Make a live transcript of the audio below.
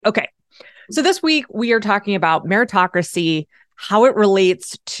Okay. So this week we are talking about meritocracy, how it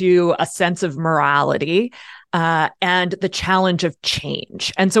relates to a sense of morality, and the challenge of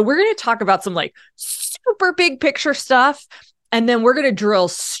change. And so we're going to talk about some like super big picture stuff. And then we're going to drill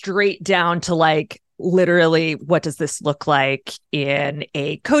straight down to like, literally, what does this look like in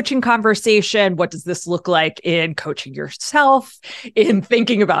a coaching conversation? What does this look like in coaching yourself, in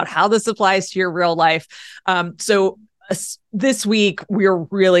thinking about how this applies to your real life? So this week, we're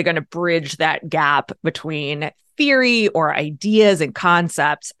really going to bridge that gap between theory or ideas and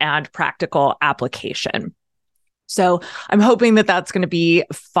concepts and practical application. So I'm hoping that that's going to be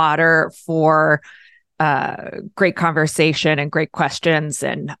fodder for great conversation and great questions,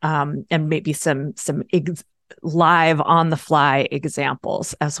 and maybe some live on the fly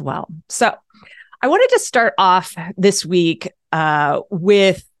examples as well. So I wanted to start off this week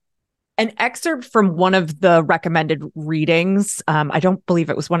with an excerpt from one of the recommended readings. I don't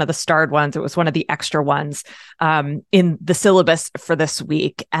believe it was one of the starred ones. It was one of the extra ones in the syllabus for this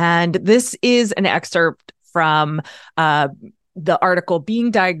week. And this is an excerpt from the article, Being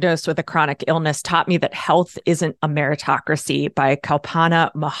Diagnosed with a Chronic Illness Taught Me That Health Isn't a Meritocracy by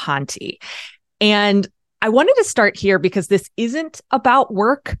Kalpana Mohanty. And I wanted to start here because this isn't about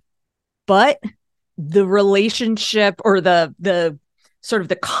work, but the relationship or the sort of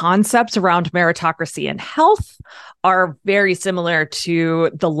the concepts around meritocracy and health are very similar to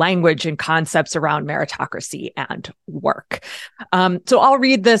the language and concepts around meritocracy and work. So I'll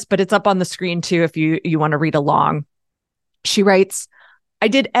read this, but it's up on the screen too if you want to read along. She writes, I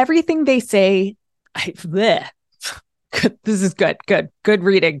did everything they say. This is good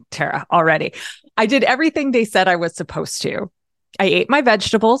reading, Tara, already. I did everything they said I was supposed to. I ate my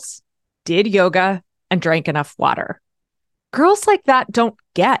vegetables, did yoga, and drank enough water. Girls like that don't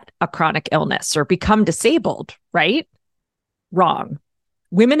get a chronic illness or become disabled, right? Wrong.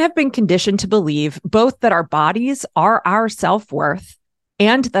 Women have been conditioned to believe both that our bodies are our self-worth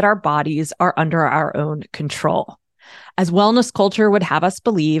and that our bodies are under our own control. As wellness culture would have us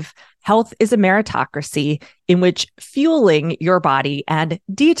believe, health is a meritocracy in which fueling your body and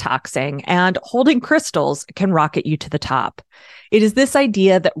detoxing and holding crystals can rocket you to the top. It is this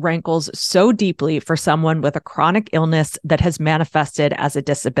idea that rankles so deeply for someone with a chronic illness that has manifested as a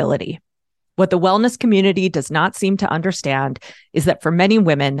disability. What the wellness community does not seem to understand is that for many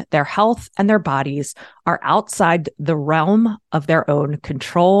women, their health and their bodies are outside the realm of their own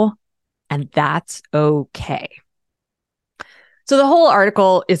control, and that's okay. So the whole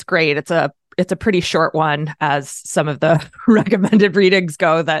article is great. It's a pretty short one, as some of the recommended readings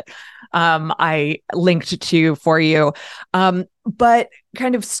go that I linked to for you. But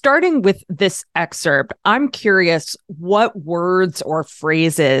kind of starting with this excerpt, I'm curious what words or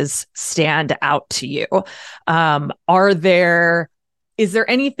phrases stand out to you. Is there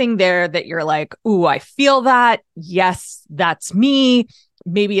anything there that you're like, ooh, I feel that. Yes, that's me.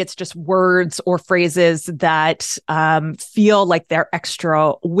 Maybe it's just words or phrases that feel like they're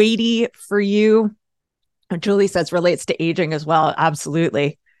extra weighty for you. Julie says relates to aging as well.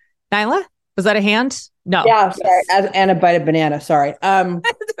 Absolutely. Nyla, was that a hand? No. Yeah, sorry. And a bite of banana. Sorry.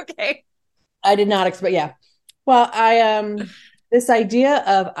 It's okay. I did not expect. Yeah. Well, this idea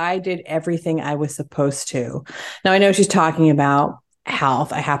of I did everything I was supposed to. Now I know she's talking about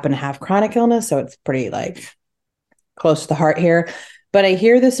health. I happen to have chronic illness, so it's pretty like close to the heart here. But I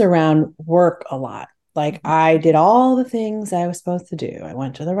hear this around work a lot. Like I did all the things I was supposed to do. I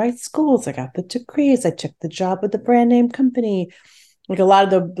went to the right schools. I got the degrees. I took the job with the brand name company. Like a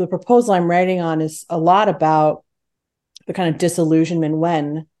lot of the proposal I'm writing on is a lot about the kind of disillusionment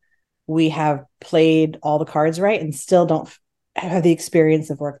when we have played all the cards right and still don't have the experience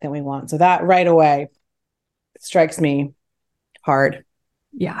of work that we want. So that right away strikes me hard.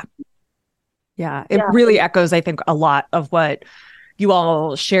 Yeah. It really echoes, I think, a lot of what you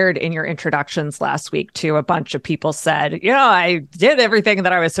all shared in your introductions last week too. A bunch of people said, I did everything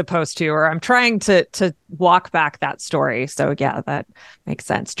that I was supposed to, or I'm trying to walk back that story. So yeah, that makes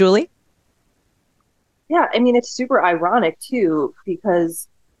sense. Julie? Yeah, I mean, it's super ironic too, because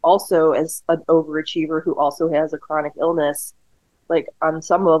also as an overachiever who also has a chronic illness, like on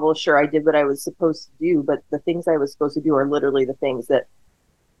some level, sure, I did what I was supposed to do, but the things I was supposed to do are literally the things that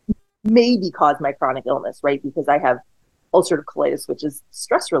maybe cause my chronic illness, right? Because I have ulcerative colitis, which is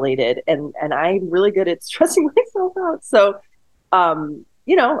stress related, and I'm really good at stressing myself out. So,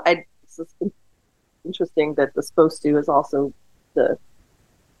 it's interesting that the supposed to is also the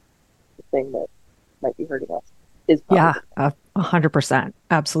thing that might be hurting us. Is yeah, 100%,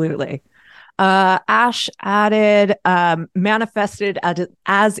 absolutely. Ash added, manifested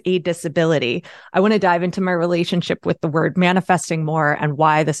as a disability. I want to dive into my relationship with the word manifesting more and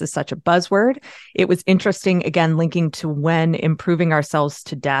why this is such a buzzword. It was interesting, again, linking to when improving ourselves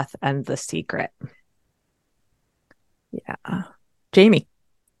to death and The Secret. Yeah. Jamie.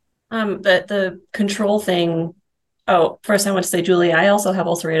 The control thing. Oh, first I want to say, Julie, I also have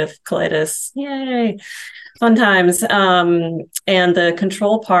ulcerative colitis. Yay. Fun times. And the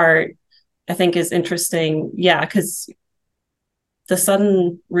control part, I think, is interesting. Yeah, because the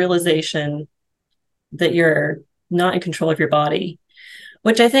sudden realization that you're not in control of your body,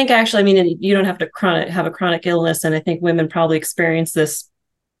 which I think actually, I mean, you don't have to have a chronic illness. And I think women probably experience this,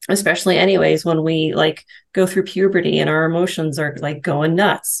 especially anyways, when we like go through puberty and our emotions are like going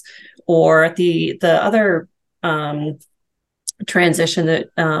nuts, or the other transition that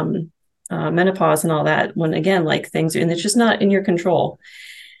menopause and all that, when again, like things, and it's just not in your control.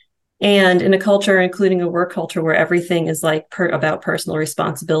 And in a culture, including a work culture, where everything is like about personal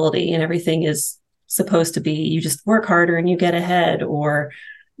responsibility and everything is supposed to be, you just work harder and you get ahead, or,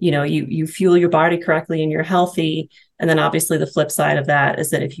 you know, you fuel your body correctly and you're healthy. And then obviously the flip side of that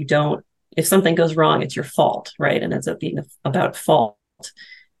is that if something goes wrong, it's your fault, right? And ends up being about fault.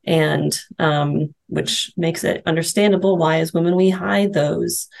 And which makes it understandable why as women we hide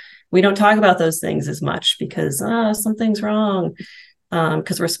those. We don't talk about those things as much because something's wrong.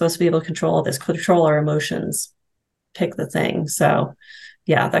 Because we're supposed to be able to control our emotions, pick the thing. So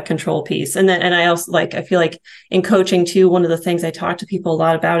yeah, that control piece. And I also I feel like in coaching too, one of the things I talk to people a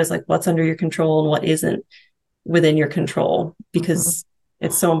lot about is like what's under your control and what isn't within your control, because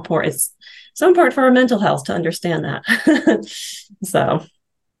it's so important. It's so important for our mental health to understand that. So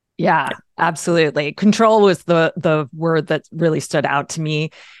yeah, absolutely. Control was the word that really stood out to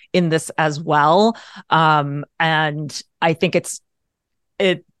me in this as well. And I think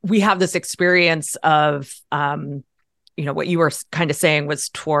we have this experience of, what you were kind of saying was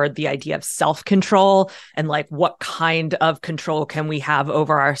toward the idea of self-control and like what kind of control can we have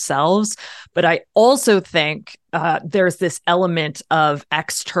over ourselves. But I also think there's this element of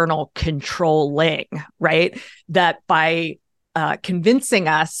external controlling, right? That by convincing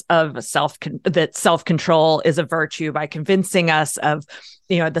us of that self-control is a virtue, by convincing us of,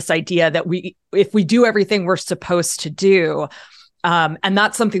 this idea that if we do everything we're supposed to do, and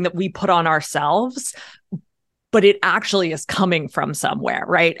that's something that we put on ourselves, but it actually is coming from somewhere,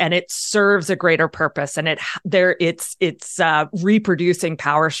 right? And it serves a greater purpose, and it's reproducing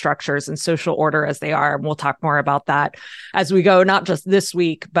power structures and social order as they are. And we'll talk more about that as we go, not just this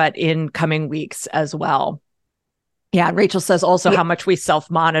week, but in coming weeks as well. Yeah, Rachel says also how much we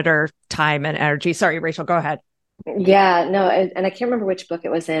self-monitor time and energy. Sorry, Rachel, go ahead. Yeah, no, and I can't remember which book it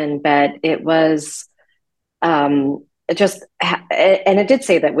was in, but it was and it did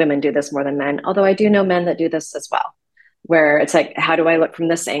say that women do this more than men, although I do know men that do this as well, where it's like, how do I look from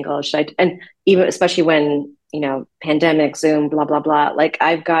this angle? And even especially when, pandemic, Zoom, blah, blah, blah, like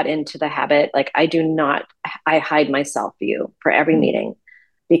I've got into the habit, like I hide my self view for every meeting,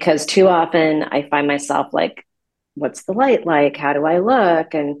 because too often I find myself like, what's the light like? How do I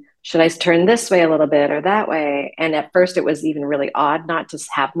look? And should I turn this way a little bit or that way? And at first it was even really odd not to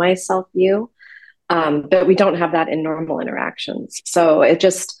have my self view. But we don't have that in normal interactions. So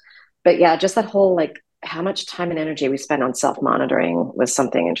just that whole, like, how much time and energy we spend on self-monitoring was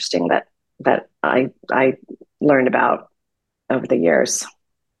something interesting that I learned about over the years.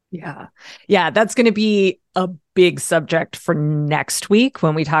 Yeah. Yeah. That's going to be a big subject for next week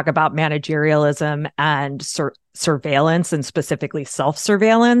when we talk about managerialism and surveillance, and specifically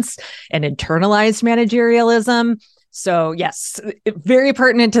self-surveillance and internalized managerialism. So yes, very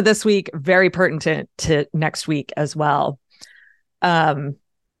pertinent to this week, very pertinent to next week as well.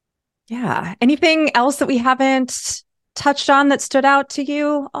 Yeah. Anything else that we haven't touched on that stood out to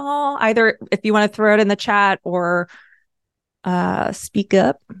you all? Either if you want to throw it in the chat or speak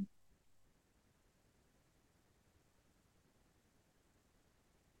up.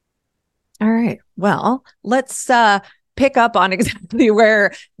 All right. Well, let's pick up on exactly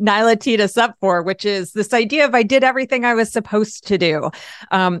where Nyla teed us up for, which is this idea of I did everything I was supposed to do.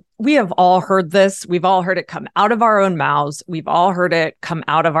 We have all heard this. We've all heard it come out of our own mouths. We've all heard it come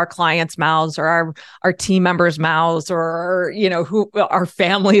out of our clients' mouths, or our team members' mouths, or, our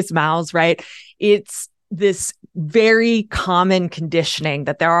family's mouths, right? It's this very common conditioning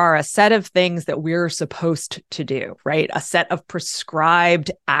that there are a set of things that we're supposed to do, right? A set of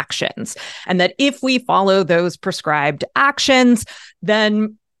prescribed actions. And that if we follow those prescribed actions,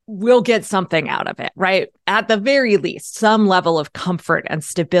 then we'll get something out of it, right? At the very least, some level of comfort and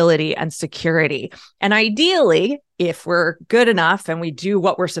stability and security. And ideally, if we're good enough and we do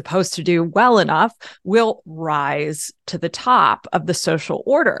what we're supposed to do well enough, we'll rise to the top of the social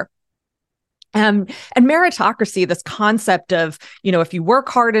order. And meritocracy, this concept of, if you work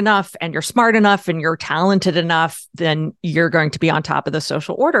hard enough and you're smart enough and you're talented enough, then you're going to be on top of the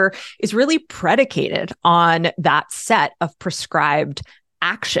social order, is really predicated on that set of prescribed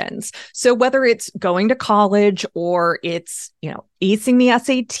actions. So whether it's going to college or it's, acing the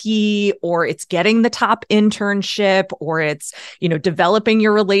SAT, or it's getting the top internship, or it's, developing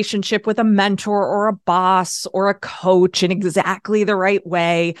your relationship with a mentor or a boss or a coach in exactly the right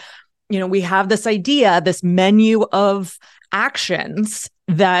way, we have this idea, this menu of actions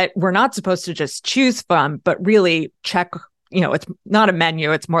that we're not supposed to just choose from, but really check. It's not a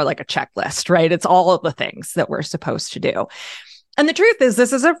menu, it's more like a checklist, right? It's all of the things that we're supposed to do. And the truth is,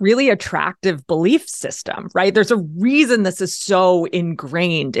 this is a really attractive belief system, right? There's a reason this is so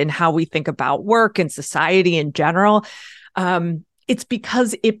ingrained in how we think about work and society in general. It's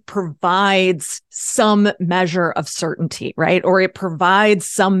because it provides some measure of certainty, right? Or it provides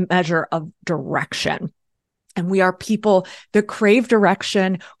some measure of direction. And we are people that crave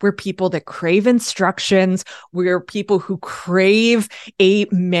direction. We're people that crave instructions. We're people who crave a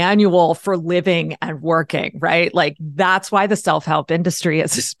manual for living and working, right? Like, that's why the self-help industry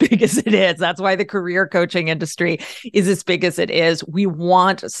is as big as it is. That's why the career coaching industry is as big as it is. We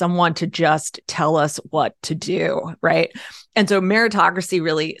want someone to just tell us what to do, right? And so meritocracy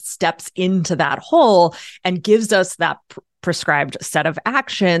really steps into that hole and gives us that prescribed set of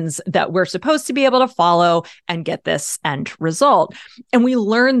actions that we're supposed to be able to follow and get this end result. And we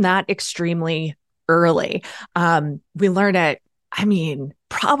learn that extremely early. We learn it,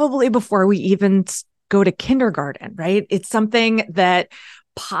 probably before we even go to kindergarten, right? It's something that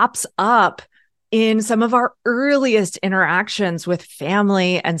pops up in some of our earliest interactions with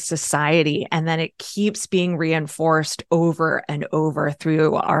family and society. And then it keeps being reinforced over and over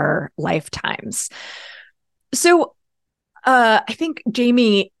through our lifetimes. So I think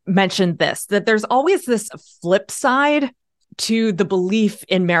Jamie mentioned this, that there's always this flip side to the belief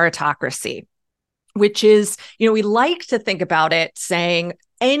in meritocracy, which is, we like to think about it saying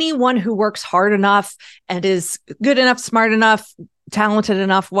anyone who works hard enough and is good enough, smart enough, talented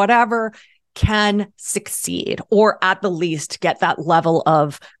enough, whatever, can succeed, or at the least get that level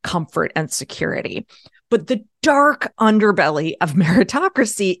of comfort and security. But the dark underbelly of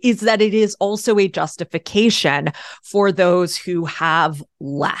meritocracy is that it is also a justification for those who have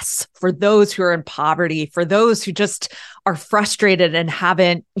less, for those who are in poverty, for those who just are frustrated and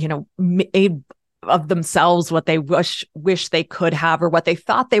haven't, made of themselves what they wish they could have, or what they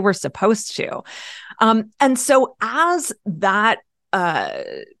thought they were supposed to. And so as that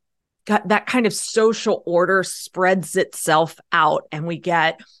kind of social order spreads itself out, and we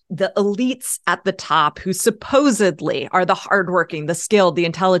get the elites at the top who supposedly are the hardworking, the skilled, the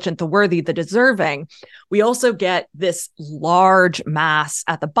intelligent, the worthy, the deserving. We also get this large mass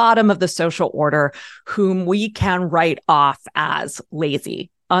at the bottom of the social order whom we can write off as lazy,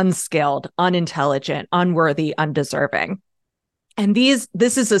 unskilled, unintelligent, unworthy, undeserving. And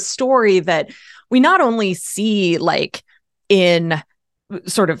this is a story that we not only see like in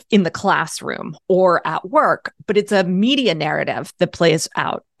the classroom or at work, but it's a media narrative that plays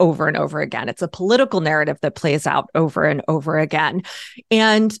out over and over again. It's a political narrative that plays out over and over again.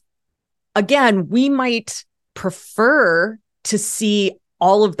 And again, we might prefer to see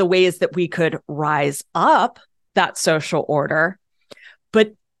all of the ways that we could rise up that social order.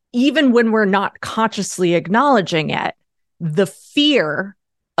 But even when we're not consciously acknowledging it, the fear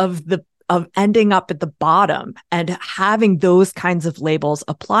of ending up at the bottom and having those kinds of labels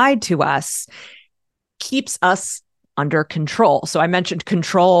applied to us keeps us under control. So I mentioned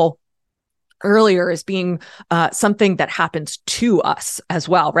control earlier as being something that happens to us as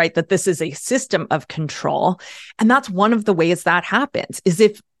well, right? That this is a system of control. And that's one of the ways that happens, is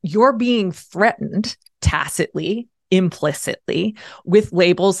if you're being threatened tacitly, implicitly, with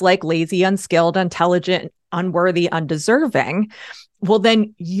labels like lazy, unskilled, intelligent, unworthy, undeserving, well,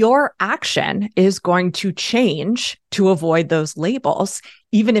 then your action is going to change to avoid those labels,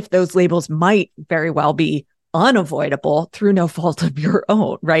 even if those labels might very well be unavoidable through no fault of your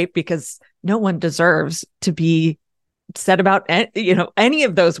own, right? Because no one deserves to be said about, any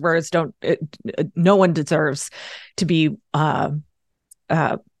of those words. No one deserves to be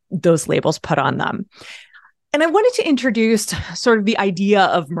those labels put on them. And I wanted to introduce sort of the idea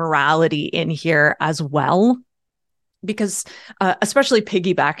of morality in here as well, because especially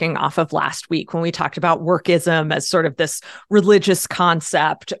piggybacking off of last week when we talked about workism as sort of this religious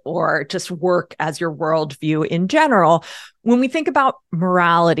concept or just work as your worldview in general, when we think about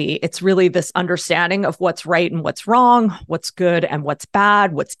morality, it's really this understanding of what's right and what's wrong, what's good and what's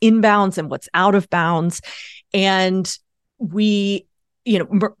bad, what's in bounds and what's out of bounds. And we,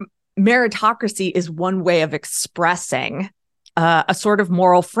 meritocracy is one way of expressing a sort of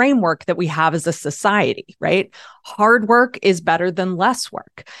moral framework that we have as a society, right? Hard work is better than less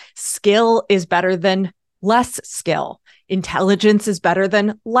work. Skill is better than less skill. Intelligence is better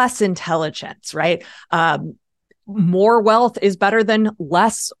than less intelligence, right? More wealth is better than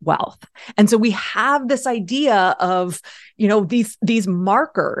less wealth. And so we have this idea of, these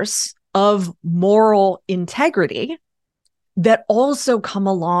markers of moral integrity that also come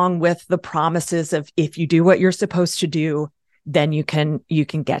along with the promises of, if you do what you're supposed to do, then you can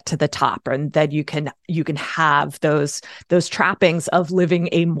get to the top, and that you can have those trappings of living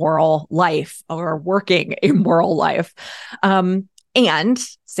a moral life or working a moral life. And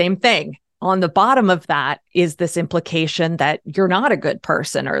same thing, on the bottom of that is this implication that you're not a good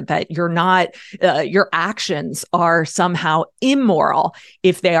person, or that you're not, your actions are somehow immoral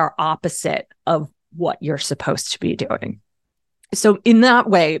if they are opposite of what you're supposed to be doing. So in that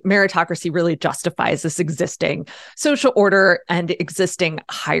way, meritocracy really justifies this existing social order and existing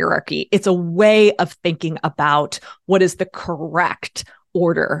hierarchy. It's a way of thinking about what is the correct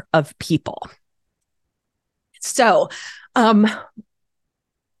order of people. So,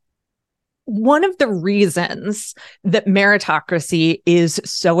 one of the reasons that meritocracy is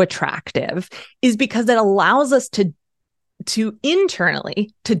so attractive is because it allows us to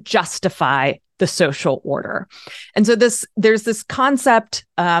internally to justify the social order. And so there's this concept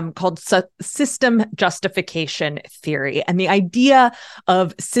called system justification theory. And the idea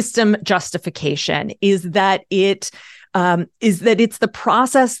of system justification is that it's the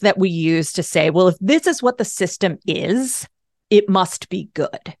process that we use to say, well, if this is what the system is, it must be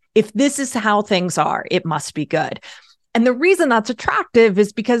good. If this is how things are, it must be good. And the reason that's attractive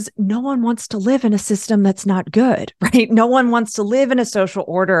is because no one wants to live in a system that's not good, right? No one wants to live in a social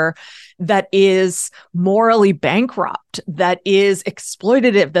order that is morally bankrupt, that is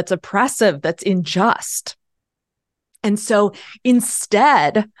exploitative, that's oppressive, that's unjust. And so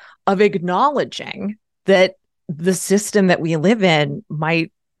instead of acknowledging that the system that we live in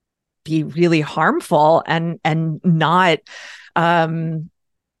might be really harmful and not a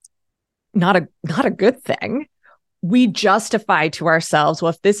good thing, we justify to ourselves,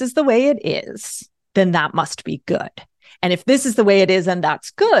 well, if this is the way it is, then that must be good. And if this is the way it is and that's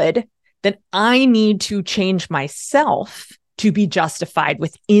good, then I need to change myself to be justified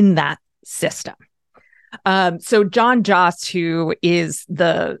within that system. So John Jost, who is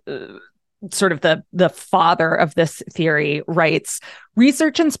the father of this theory, writes,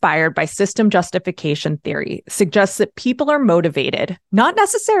 research inspired by system justification theory suggests that people are motivated, not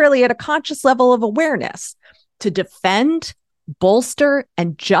necessarily at a conscious level of awareness, to defend, bolster,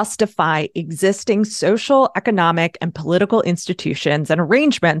 and justify existing social, economic, and political institutions and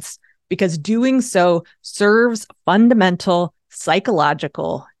arrangements, because doing so serves fundamental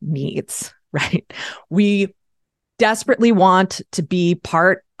psychological needs, right? We desperately want to be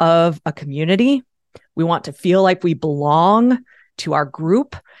part of a community. We want to feel like we belong to our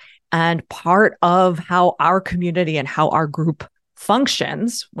group, and part of how our community and how our group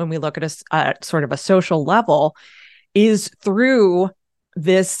functions when we look at a sort of a social level is through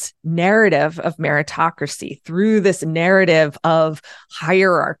this narrative of meritocracy, through this narrative of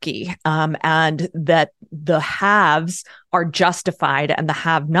hierarchy, and that the haves are justified and the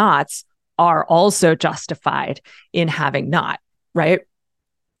have-nots are also justified in having not, right?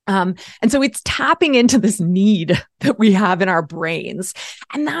 And so it's tapping into this need that we have in our brains.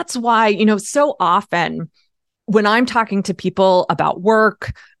 And that's why, so often when I'm talking to people about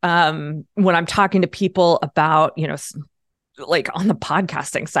work, when I'm talking to people about, like on the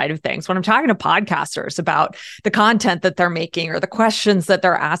podcasting side of things, when I'm talking to podcasters about the content that they're making or the questions that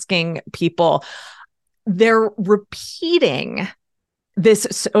they're asking people, they're repeating this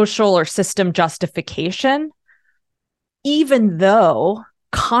social or system justification, even though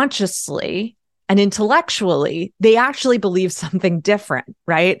consciously and intellectually, they actually believe something different,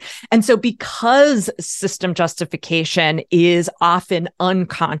 right? And so because system justification is often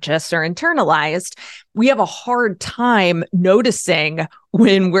unconscious or internalized, we have a hard time noticing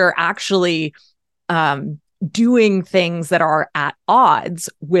when we're actually doing things that are at odds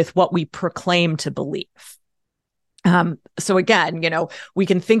with what we proclaim to believe. So again, we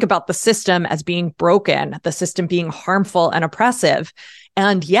can think about the system as being broken, the system being harmful and oppressive,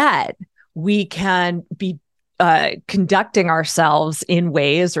 and yet we can be conducting ourselves in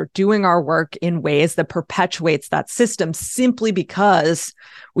ways or doing our work in ways that perpetuates that system simply because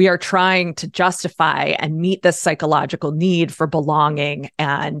we are trying to justify and meet this psychological need for belonging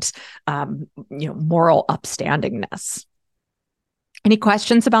and moral upstandingness. Any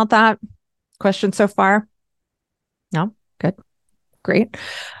questions about that? Questions so far? No? Good. Great.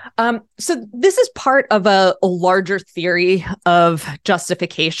 So this is part of a larger theory of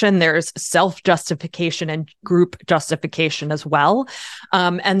justification. There's self-justification and group justification as well.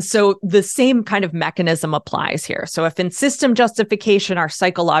 And so the same kind of mechanism applies here. So if in system justification, our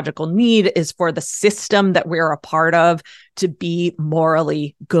psychological need is for the system that we're a part of to be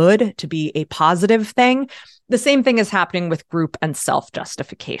morally good, to be a positive thing, the same thing is happening with group and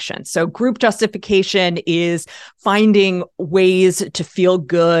self-justification. So group justification is finding ways to feel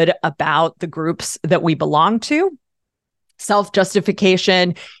good about the groups that we belong to.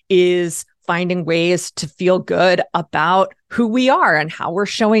 Self-justification is finding ways to feel good about who we are and how we're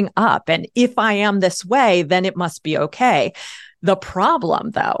showing up. And if I am this way, then it must be okay. The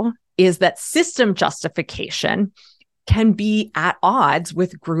problem, though, is that system justification can be at odds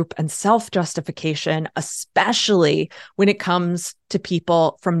with group and self-justification, especially when it comes to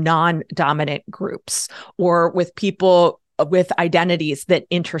people from non-dominant groups or with people with identities that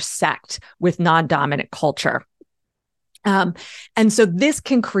intersect with non-dominant culture. And so this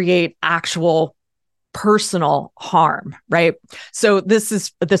can create actual personal harm, right? So this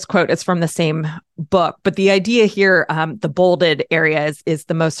quote is from the same book, but the idea here, the bolded area is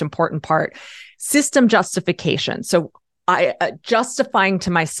the most important part. System justification. So I justifying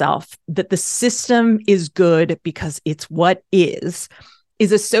to myself that the system is good because it's what is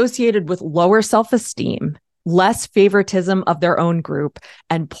associated with lower self-esteem, less favoritism of their own group,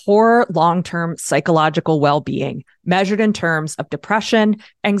 and poor long-term psychological well-being, measured in terms of depression,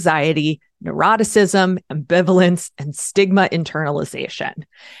 anxiety, neuroticism, ambivalence, and stigma internalization.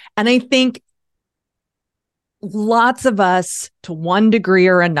 And I think lots of us, to one degree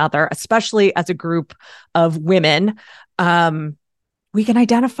or another, especially as a group of women, we can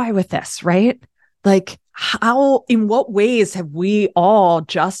identify with this, right? Like in what ways have we all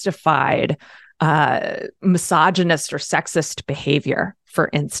justified misogynist or sexist behavior, for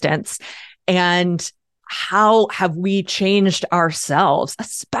instance? And how have we changed ourselves,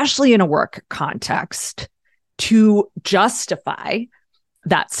 especially in a work context, to justify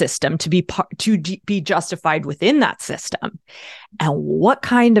that system, to be justified within that system? And what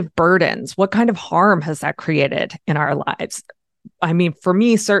kind of burdens, what kind of harm has that created in our lives? I mean, for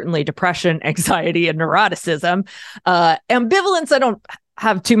me, certainly depression, anxiety, and neuroticism. Ambivalence, I don't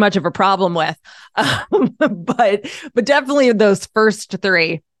have too much of a problem with, but definitely those first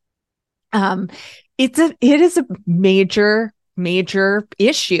three. It is a major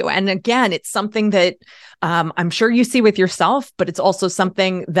issue. And again, it's something that I'm sure you see with yourself, but it's also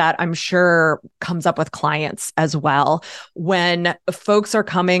something that I'm sure comes up with clients as well. When folks are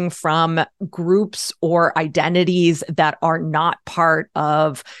coming from groups or identities that are not part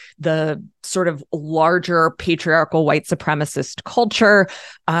of the sort of larger patriarchal white supremacist culture,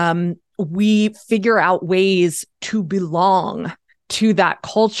 we figure out ways to belong to that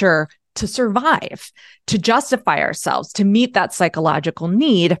culture, to survive, to justify ourselves, to meet that psychological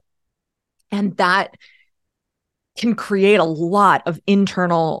need. And that can create a lot of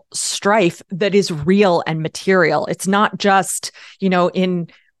internal strife that is real and material. It's not just,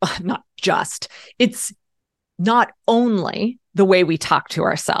 it's not only the way we talk to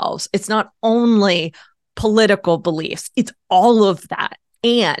ourselves. It's not only political beliefs. It's all of that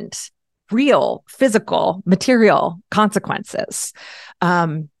and real, physical, material consequences.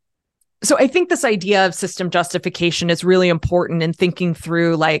 So I think this idea of system justification is really important in thinking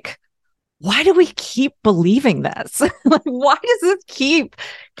through, like, why do we keep believing this? Like, why does this keep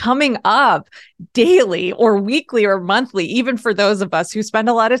coming up daily or weekly or monthly, even for those of us who spend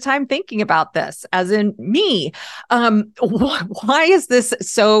a lot of time thinking about this, as in me? Why is this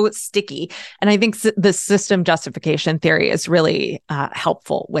so sticky? And I think the system justification theory is really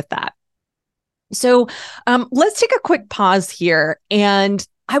helpful with that. So let's take a quick pause here, and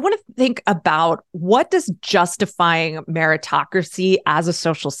I want to think about, what does justifying meritocracy as a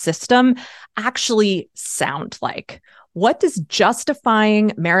social system actually sound like? What does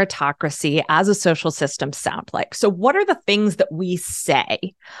justifying meritocracy as a social system sound like? So what are the things that we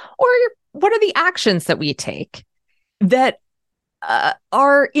say, or what are the actions that we take that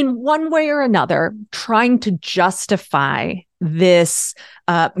are in one way or another trying to justify this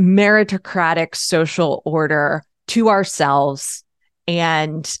meritocratic social order to ourselves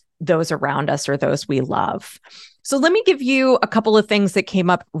and those around us or those we love? So let me give you a couple of things that came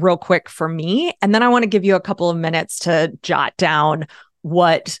up real quick for me. And then I want to give you a couple of minutes to jot down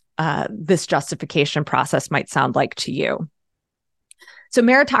what this justification process might sound like to you. So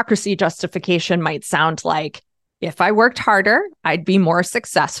meritocracy justification might sound like, if I worked harder, I'd be more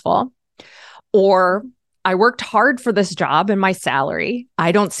successful. Or I worked hard for this job and my salary.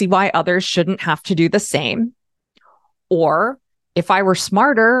 I don't see why others shouldn't have to do the same. Or if I were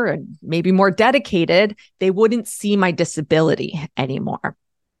smarter and maybe more dedicated, they wouldn't see my disability anymore.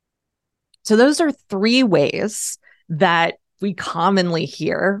 So those are three ways that we commonly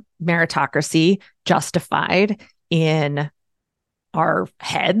hear meritocracy justified in our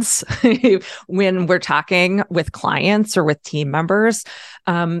heads when we're talking with clients or with team members,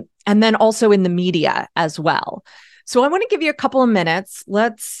 and then also in the media as well. So I want to give you a couple of minutes.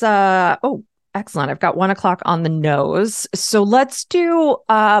 Let's, excellent. I've got 1:00 on the nose. So let's take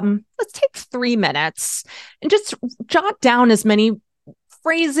 3 minutes and just jot down as many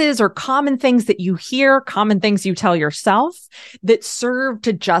phrases or common things that you hear, common things you tell yourself that serve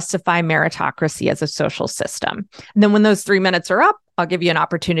to justify meritocracy as a social system. And then when those 3 minutes are up, I'll give you an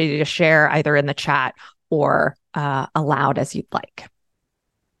opportunity to share either in the chat or aloud as you'd like.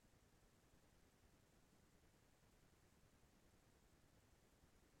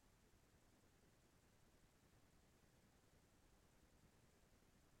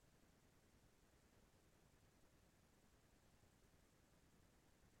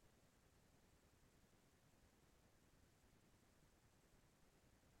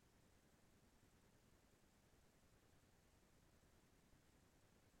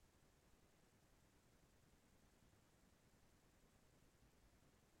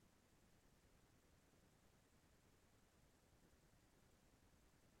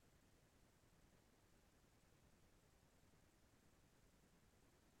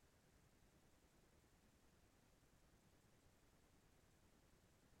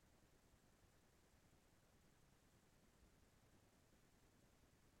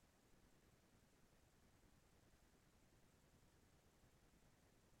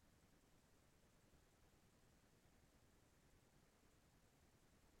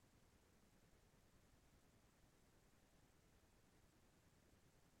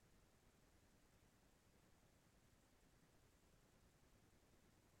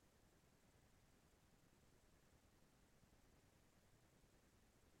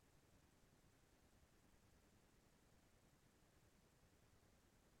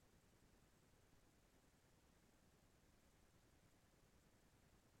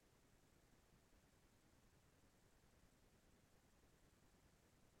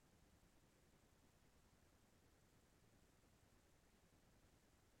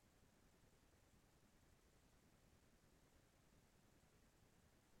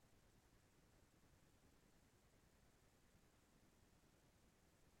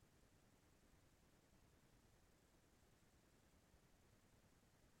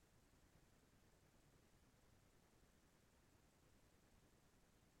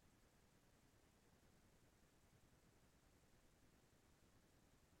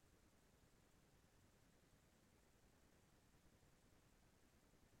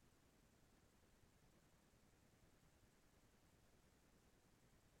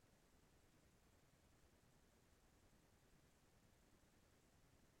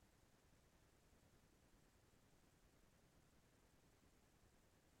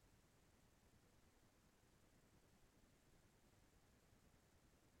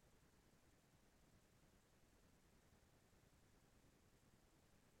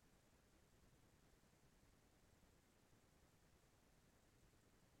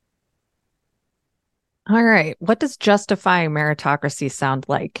 All right. What does justifying meritocracy sound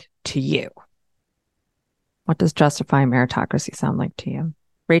like to you? What does justifying meritocracy sound like to you?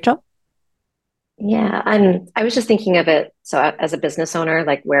 Rachel? Yeah, I was just thinking of it. So as a business owner,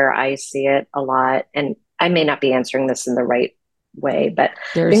 like where I see it a lot, and I may not be answering this in the right way, but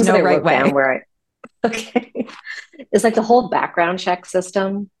There's things no that I right wrote way. down where okay, it's like the whole background check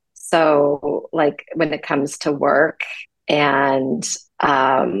system. So like when it comes to work and,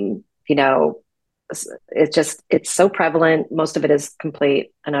 you know, it's so prevalent. Most of it is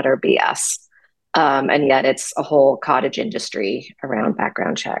complete and utter BS. And yet it's a whole cottage industry around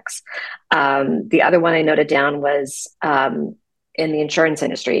background checks. The other one I noted down was in the insurance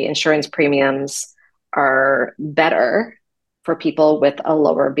industry, insurance premiums are better for people with a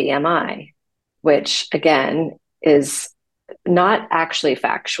lower BMI, which again is not actually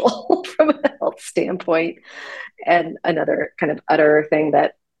factual from a health standpoint. And another kind of utter thing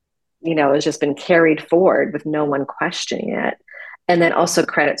that, has just been carried forward with no one questioning it. And then also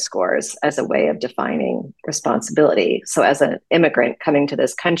credit scores as a way of defining responsibility. So as an immigrant coming to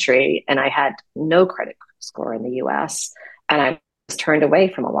this country, and I had no credit score in the US, and I was turned away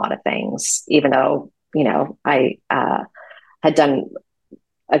from a lot of things, even though, I had done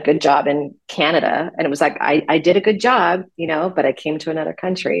a good job in Canada. And it was like, I did a good job, but I came to another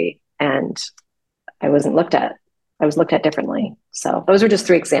country and I wasn't looked at. I was looked at differently. So those are just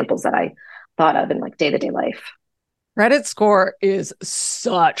 3 examples that I thought of in like day-to-day life. Credit score is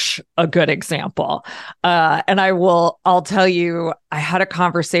such a good example. And I'll tell you, I had a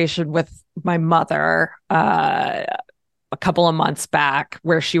conversation with my mother a couple of months back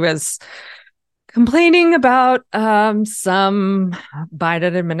where she was complaining about some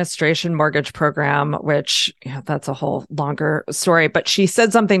Biden administration mortgage program, which that's a whole longer story. But she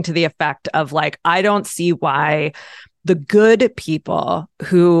said something to the effect of like, I don't see why the good people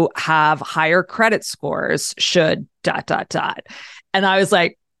who have higher credit scores should ... And I was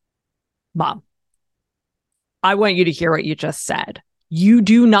like, Mom, I want you to hear what you just said. You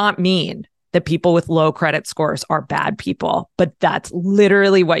do not mean that people with low credit scores are bad people, but that's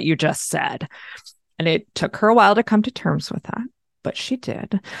literally what you just said. And it took her a while to come to terms with that, but she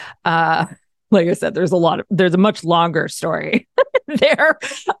did. Like I said, there's a much longer story there.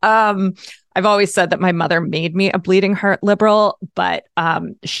 I've always said that my mother made me a bleeding heart liberal, but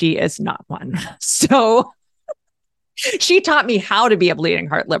she is not one. So she taught me how to be a bleeding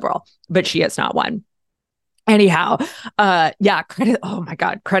heart liberal, but she is not one. Anyhow, credit. Oh my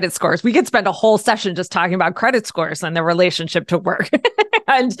God, credit scores. We could spend a whole session just talking about credit scores and their relationship to work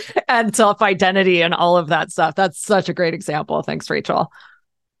and self-identity and all of that stuff. That's such a great example. Thanks, Rachel.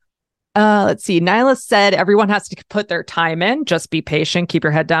 Let's see. Nyla said everyone has to put their time in. Just be patient. Keep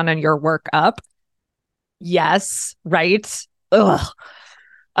your head down and your work up. Yes, right. Ugh.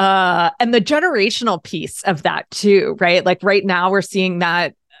 And the generational piece of that too, right? Like right now we're seeing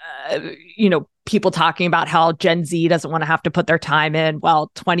that, people talking about how Gen Z doesn't want to have to put their time in.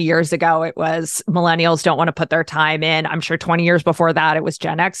 Well, 20 years ago, it was millennials don't want to put their time in. I'm sure 20 years before that, it was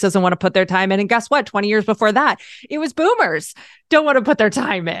Gen X doesn't want to put their time in. And guess what? 20 years before that, it was boomers don't want to put their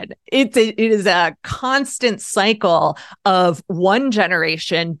time in. It is a constant cycle of one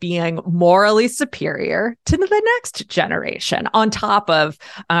generation being morally superior to the next generation on top of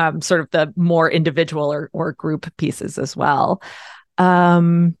sort of the more individual or group pieces as well.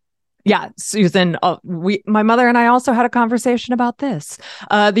 Yeah, Susan, my mother and I also had a conversation about this.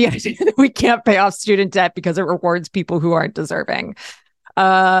 The idea that we can't pay off student debt because it rewards people who aren't deserving.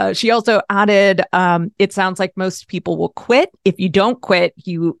 She also added, it sounds like most people will quit. If you don't quit,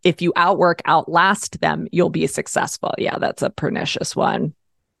 if you outlast them, you'll be successful. Yeah, that's a pernicious one.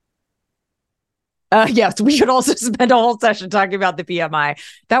 Yes, we could also spend a whole session talking about the BMI.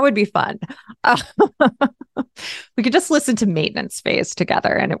 That would be fun. We could just listen to maintenance phase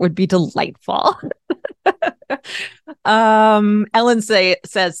together and it would be delightful. Ellen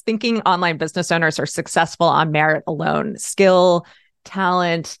says, thinking online business owners are successful on merit alone, skill,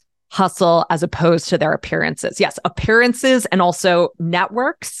 talent, hustle, as opposed to their appearances. Yes, appearances and also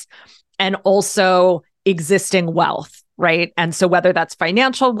networks and also existing wealth, right? And so whether that's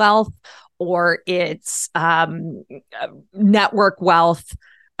financial wealth or it's network wealth,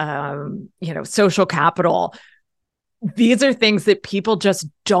 social capital. These are things that people just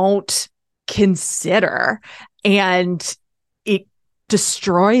don't consider. And it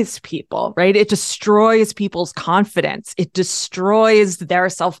destroys people, right? It destroys people's confidence. It destroys their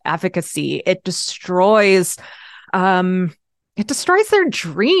self-efficacy. It destroys their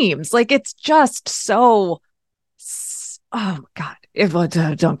dreams. Like it's just so, oh my God.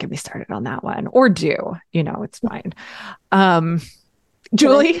 Don't get me started on that one, or do, it's fine.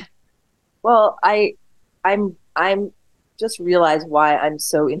 Julie? Well, I'm just realized why I'm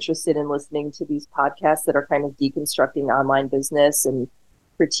so interested in listening to these podcasts that are kind of deconstructing online business and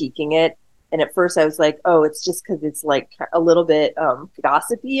critiquing it. And at first I was like, oh, it's just because it's like a little bit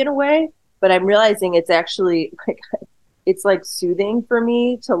gossipy in a way, but I'm realizing it's actually like, it's like soothing for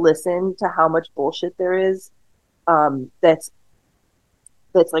me to listen to how much bullshit there is that's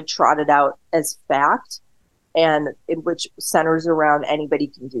like trotted out as fact, and in which centers around anybody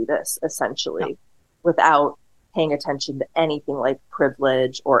can do this essentially without paying attention to anything like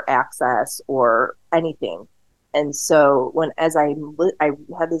privilege or access or anything. And so as I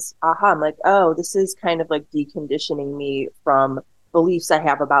had this aha, I'm like, oh, this is kind of like deconditioning me from beliefs I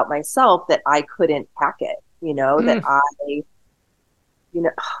have about myself that I couldn't hack it, that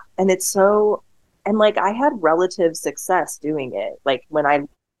and it's so. And like I had relative success doing it. Like when I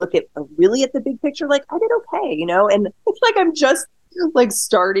look at the big picture, like I did okay, and it's like I'm just like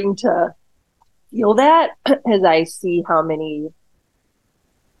starting to feel that as I see how many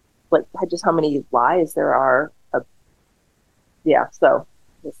like just how many lies there are. Yeah. So.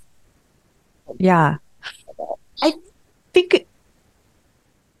 Yeah. I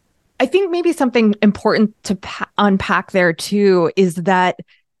think maybe something important to unpack there too is that,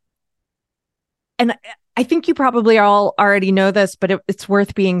 and I think you probably all already know this, but it's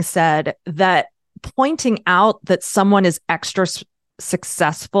worth being said, that pointing out that someone is extra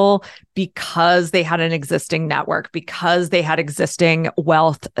successful because they had an existing network, because they had existing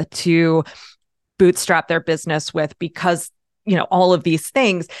wealth to bootstrap their business with, because, all of these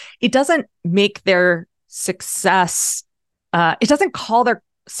things, it doesn't make their success, it doesn't call their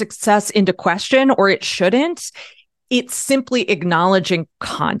success into question, or it shouldn't. It's simply acknowledging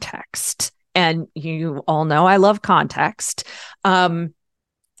context. And you all know I love context. And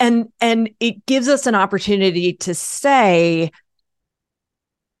it gives us an opportunity to say,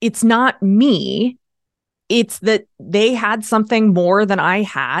 it's not me. It's that they had something more than I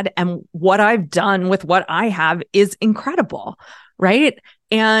had. And what I've done with what I have is incredible. Right.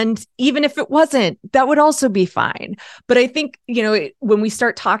 And even if it wasn't, that would also be fine. But I think, when we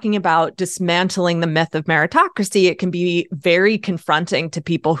start talking about dismantling the myth of meritocracy, it can be very confronting to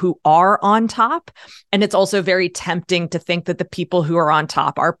people who are on top. And it's also very tempting to think that the people who are on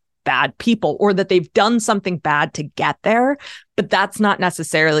top are bad people, or that they've done something bad to get there. But that's not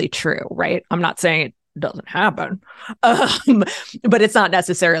necessarily true, right? I'm not saying it doesn't happen, but it's not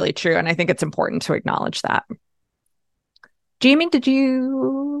necessarily true. And I think it's important to acknowledge that. Jamie,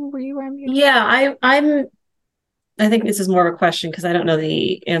 were you on mute? Yeah, I think this is more of a question because I don't know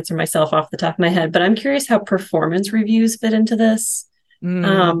the answer myself off the top of my head, but I'm curious how performance reviews fit into this.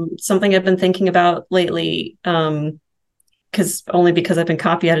 Something I've been thinking about lately, because I've been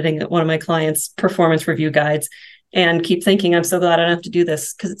copy editing one of my clients' performance review guides, and keep thinking, I'm so glad I don't have to do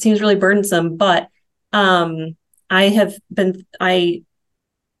this because it seems really burdensome. But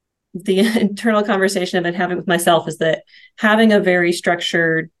the internal conversation I've been having with myself is that having a very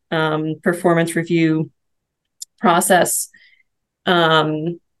structured performance review process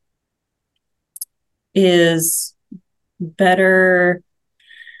is better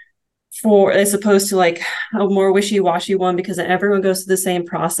as opposed to like a more wishy-washy one, because everyone goes through the same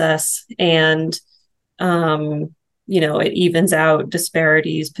process, and it evens out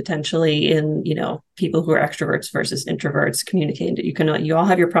disparities potentially in, people who are extroverts versus introverts communicating. You all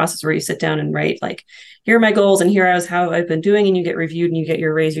have your process where you sit down and write, like, here are my goals and here is how I've been doing, and you get reviewed and you get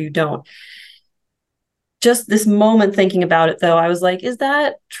your raise or you don't. Just this moment thinking about it, though, I was like, is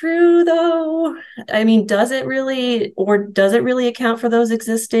that true, though? I mean, does it really account for those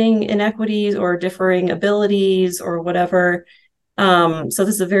existing inequities or differing abilities or whatever? So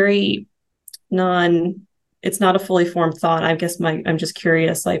this is a very it's not a fully formed thought. I guess I'm just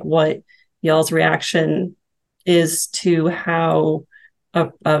curious, like, what y'all's reaction is to how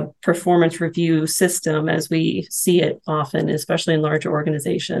a performance review system, as we see it often, especially in larger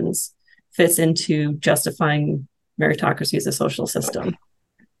organizations, fits into justifying meritocracy as a social system.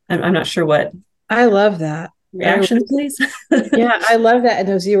 I'm not sure what. I love that. Reaction, please. Yeah, I love that. And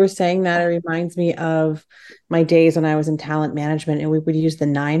as you were saying that, it reminds me of my days when I was in talent management, and we would use the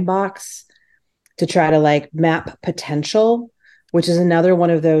 9 box to try to like map potential, which is another one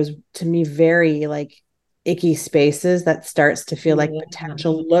of those, to me, very like icky spaces that starts to feel like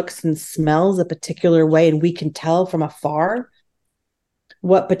potential looks and smells a particular way. And we can tell from afar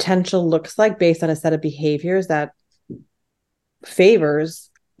what potential looks like based on a set of behaviors that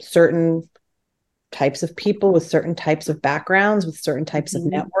favors certain types of people with certain types of backgrounds, with certain types of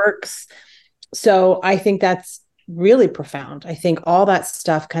networks. So I think that's really profound. I think all that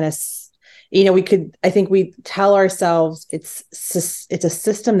stuff kind of, we tell ourselves it's a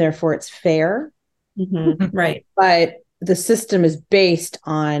system, therefore it's fair. Right. But the system is based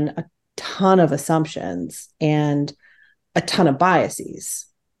on a ton of assumptions and a ton of biases.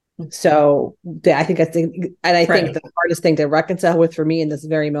 So I think think the hardest thing to reconcile with for me in this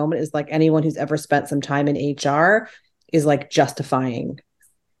very moment is like anyone who's ever spent some time in HR is like justifying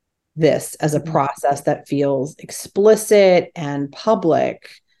this as a process that feels explicit and public,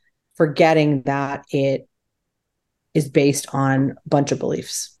 forgetting that it is based on a bunch of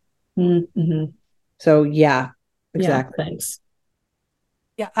beliefs. So yeah, exactly. Yeah, thanks.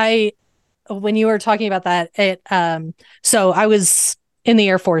 Yeah, when you were talking about that, so I was in the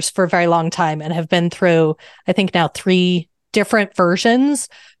Air Force for a very long time and have been through, I think now 3 different versions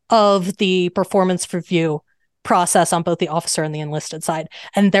of the performance review process on both the officer and the enlisted side.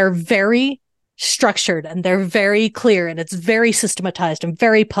 And they're very structured and they're very clear and it's very systematized and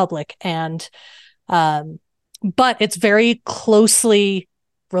very public. And, but it's very closely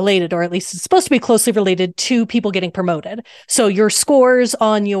related, or at least it's supposed to be closely related to people getting promoted. So your scores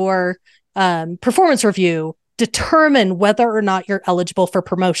on your performance review determine whether or not you're eligible for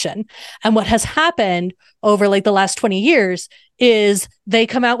promotion. And what has happened over like the last 20 years is they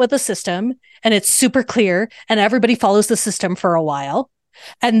come out with a system and it's super clear and everybody follows the system for a while.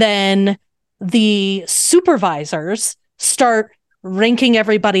 And then the supervisors start ranking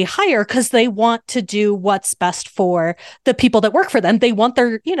everybody higher because they want to do what's best for the people that work for them. They want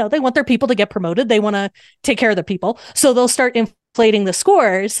their people to get promoted. They want to take care of the people. So they'll start inflating the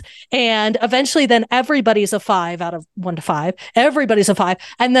scores, and eventually then everybody's a 5 out of 1 to 5. Everybody's a 5.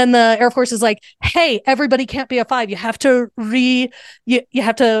 And then the Air Force is like, hey, everybody can't be a 5. You have to you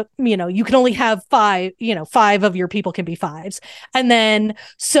can only have 5, 5 of your people can be 5s. And then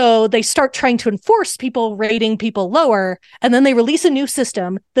so they start trying to enforce people rating people lower, and then they release a new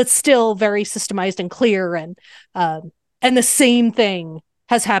system that's still very systemized and clear, and the same thing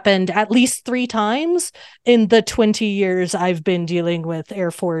has happened at least 3 times in the 20 years I've been dealing with Air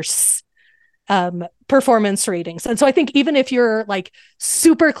Force performance ratings. And so I think even if you're like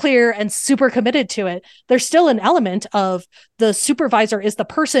super clear and super committed to it, there's still an element of the supervisor is the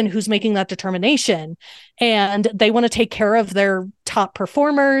person who's making that determination, and they want to take care of their top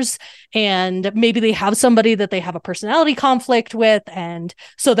performers, and maybe they have somebody that they have a personality conflict with, and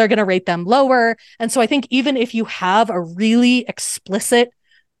so they're going to rate them lower. And so I think even if you have a really explicit,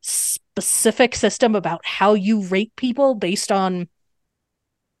 specific system about how you rate people based on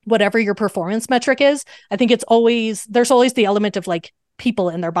whatever your performance metric is, I think there's always the element of like people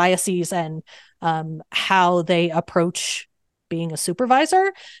and their biases and how they approach being a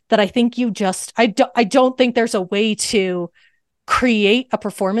supervisor, that I think I don't think there's a way to create a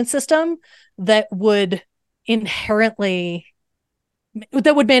performance system that would manage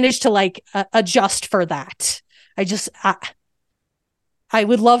to like adjust for that. I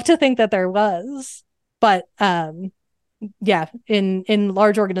would love to think that there was, but in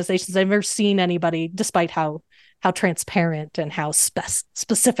large organizations, I've never seen anybody, despite how transparent and how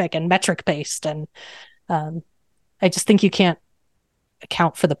specific and metric based, and I just think you can't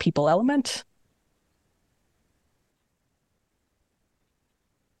account for the people element.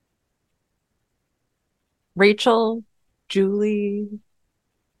 Rachel, Julie.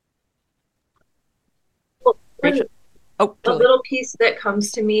 Rachel. Oh, a little piece that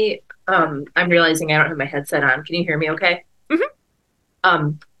comes to me. I'm realizing I don't have my headset on. Can you hear me okay? Mm-hmm.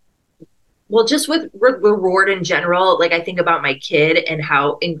 Well, just with reward in general, like I think about my kid and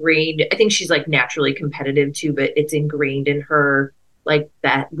how ingrained, I think she's like naturally competitive too, but it's ingrained in her, like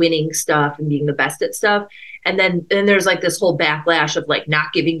that winning stuff and being the best at stuff. And then there's like this whole backlash of like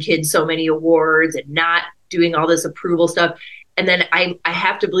not giving kids so many awards and not doing all this approval stuff. And then I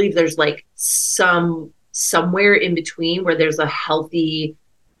have to believe there's like somewhere in between where there's a healthy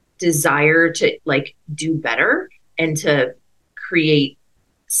desire to like do better and to create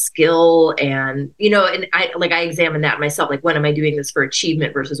skill, and and I examine that myself, like when am I doing this for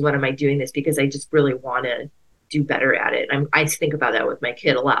achievement versus when am I doing this because I just really want to do better at it. I think about that with my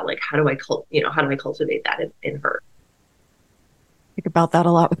kid a lot, like how do I cultivate that in her. Think about that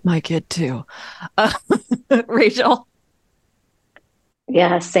a lot with my kid too. Rachel.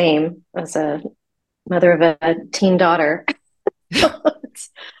 Yeah, same. As a mother of a teen daughter.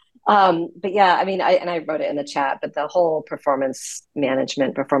 But yeah, I mean, I wrote it in the chat, but the whole performance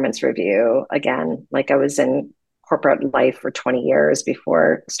management, performance review, again, like I was in corporate life for 20 years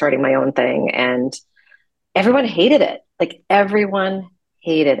before starting my own thing, and everyone hated it. Like everyone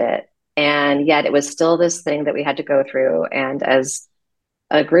hated it. And yet it was still this thing that we had to go through. And as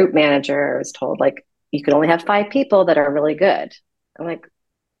a group manager, I was told like, you can only have 5 people that are really good. I'm like,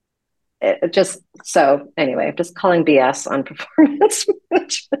 so anyway, I'm just calling BS on performance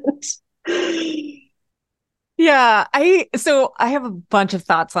management. Yeah, I have a bunch of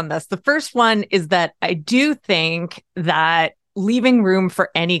thoughts on this. The first one is that I do think that leaving room for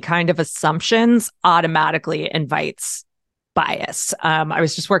any kind of assumptions automatically invites bias. I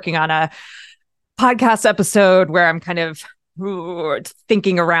was just working on a podcast episode where I'm kind of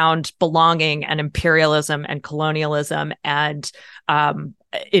thinking around belonging and imperialism and colonialism, and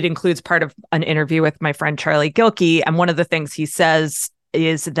it includes part of an interview with my friend Charlie Gilkey. And one of the things he says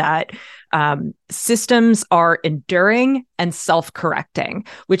is that systems are enduring and self-correcting,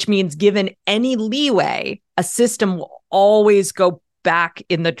 which means given any leeway, a system will always go back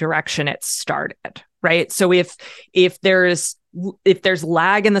in the direction it started, right? So if there's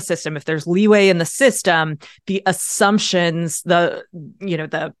lag in the system, if there's leeway in the system, the assumptions, the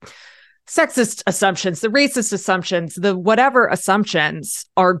sexist assumptions, the racist assumptions, the whatever assumptions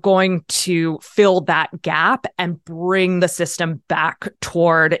are going to fill that gap and bring the system back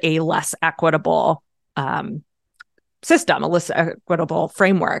toward a less equitable system, a less equitable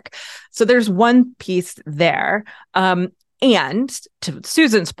framework. So there's one piece there. And to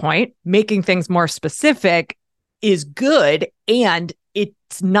Susan's point, making things more specific is good, and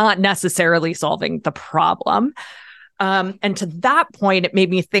it's not necessarily solving the problem. And to that point, it made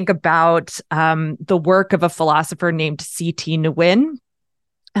me think about the work of a philosopher named C.T. Nguyen.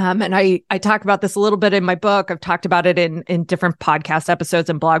 And I talk about this a little bit in my book. I've talked about it in different podcast episodes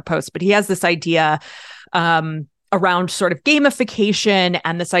and blog posts, but he has this idea around sort of gamification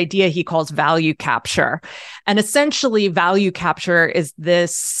and this idea he calls value capture. And essentially, value capture is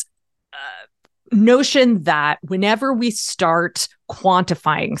this notion that whenever we start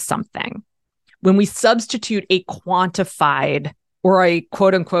quantifying something, when we substitute a quantified or a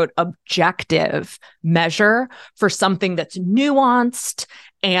quote unquote objective measure for something that's nuanced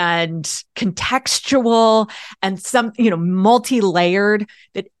and contextual and some, multi-layered,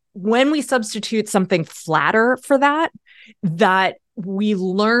 that when we substitute something flatter for that, that we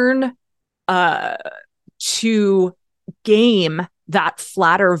learn to game that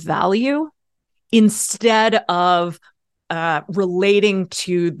flatter value instead of relating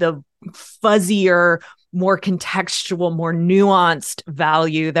to the fuzzier, more contextual, more nuanced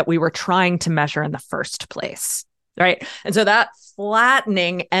value that we were trying to measure in the first place, right? And so that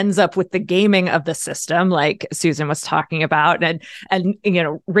flattening ends up with the gaming of the system, like Susan was talking about. And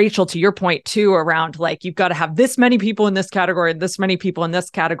Rachel, to your point too, around like, you've got to have this many people in this category and this many people in this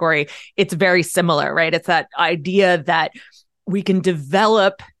category. It's very similar, right? It's that idea that we can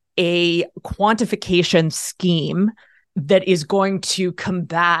develop a quantification scheme that is going to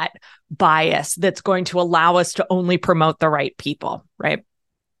combat bias, that's going to allow us to only promote the right people, right?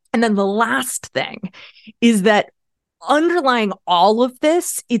 And then the last thing is that underlying all of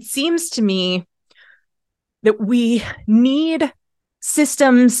this, it seems to me that we need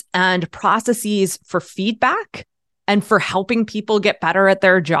systems and processes for feedback and for helping people get better at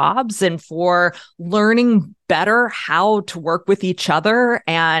their jobs and for learning better how to work with each other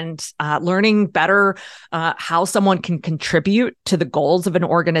and learning better how someone can contribute to the goals of an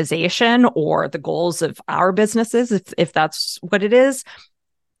organization or the goals of our businesses, if that's what it is.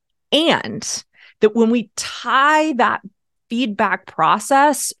 And that when we tie that feedback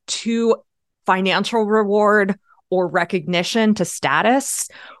process to financial reward or recognition, to status,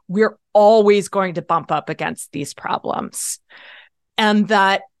 we're always going to bump up against these problems. And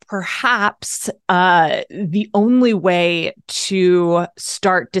that perhaps the only way to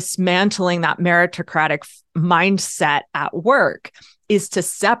start dismantling that meritocratic mindset at work is to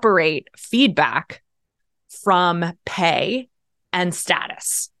separate feedback from pay and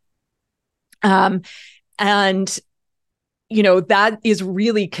status. And that is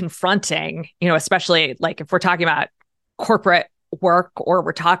really confronting, especially like if we're talking about corporate work or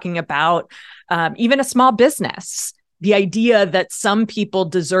we're talking about even a small business, the idea that some people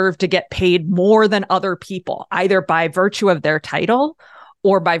deserve to get paid more than other people, either by virtue of their title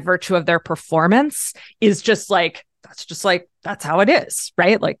or by virtue of their performance, is just like, that's how it is,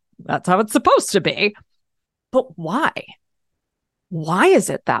 right? Like, that's how it's supposed to be. But why? Why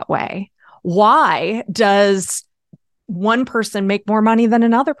is it that way? Why does one person make more money than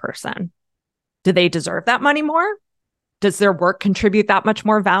another person? Do they deserve that money more? Does their work contribute that much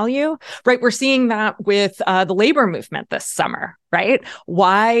more value? Right? We're seeing that with the labor movement this summer, right?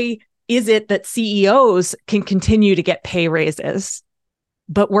 Why is it that CEOs can continue to get pay raises,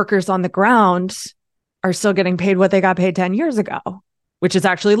 but workers on the ground are still getting paid what they got paid 10 years ago, which is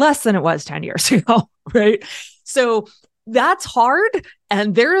actually less than it was 10 years ago, right? So that's hard.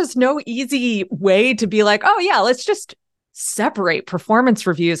 And there is no easy way to be like, oh yeah, let's just separate performance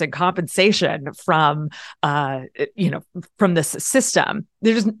reviews and compensation from, from this system.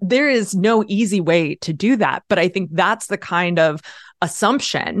 There is no easy way to do that. But I think that's the kind of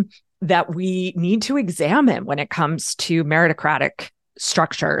assumption that we need to examine when it comes to meritocratic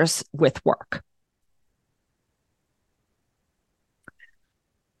structures with work.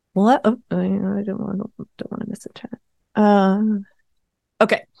 I don't want to miss a chat.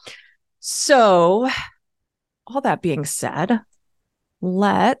 Okay. So all that being said,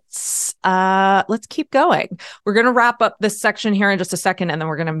 let's keep going. We're going to wrap up this section here in just a second, and then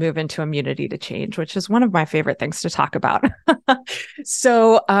we're going to move into immunity to change, which is one of my favorite things to talk about.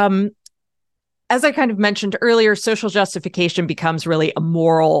 So, as I kind of mentioned earlier, social justification becomes really a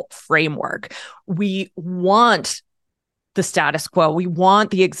moral framework. We want the status quo. We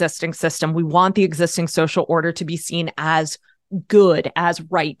want the existing system. We want the existing social order to be seen as good, as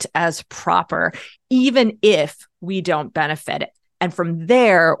right, as proper, even if we don't benefit. And from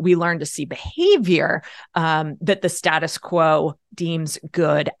there, we learn to see behavior that the status quo deems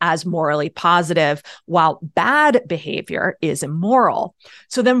good as morally positive, while bad behavior is immoral.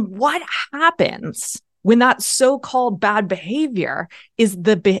 So then what happens when that so-called bad behavior is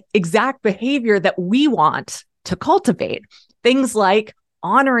the exact behavior that we want to cultivate? Things like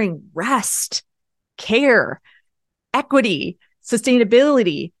honoring rest, care, equity,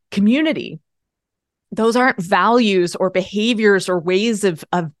 sustainability, community. Those aren't values or behaviors or ways of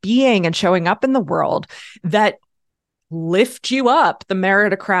being and showing up in the world that lift you up the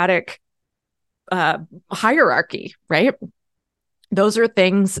meritocratic hierarchy, right? Those are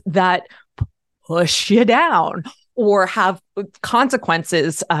things that push you down or have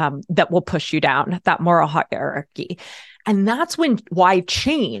consequences that will push you down, that moral hierarchy. And that's why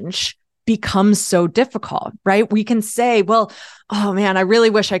change becomes so difficult, right? We can say, well, oh man, I really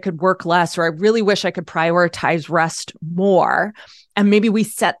wish I could work less, or I really wish I could prioritize rest more. And maybe we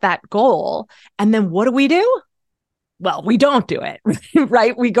set that goal. And then what do? Well, we don't do it,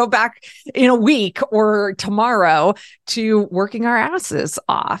 right? We go back in a week or tomorrow to working our asses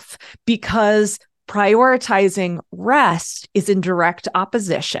off, because prioritizing rest is in direct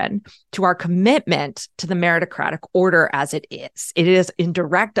opposition to our commitment to the meritocratic order as it is. It is in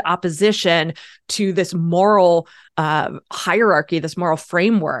direct opposition to this moral hierarchy, this moral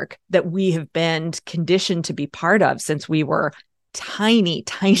framework that we have been conditioned to be part of since we were tiny,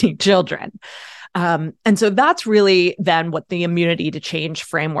 tiny children. And so that's really then what the immunity to change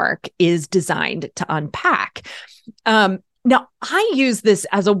framework is designed to unpack. Now, I use this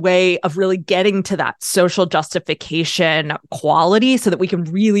as a way of really getting to that social justification quality so that we can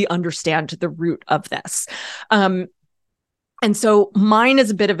really understand the root of this. And so mine is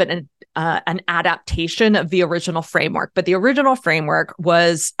a bit of an adaptation of the original framework, but the original framework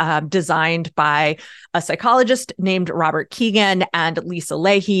was designed by a psychologist named Robert Keegan and Lisa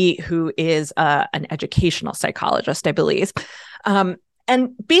Leahy, who is an educational psychologist, I believe.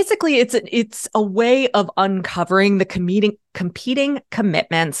 And basically, it's a way of uncovering the competing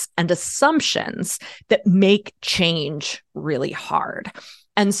commitments and assumptions that make change really hard.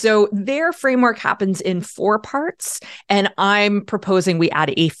 And so their framework happens in 4 parts, and I'm proposing we add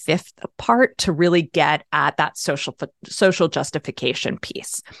a 5th part to really get at that social justification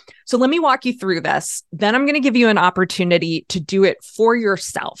piece. So let me walk you through this. Then I'm going to give you an opportunity to do it for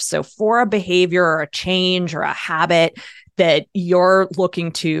yourself. So for a behavior or a change or a habit that you're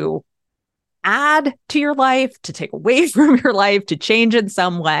looking to add to your life, to take away from your life, to change in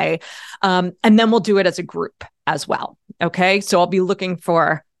some way. And then we'll do it as a group as well. Okay. So I'll be looking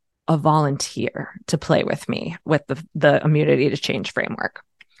for a volunteer to play with me with the immunity to change framework.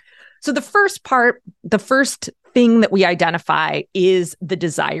 So the first part, the first thing that we identify is the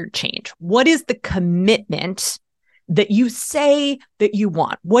desired change. What is the commitment that you say that you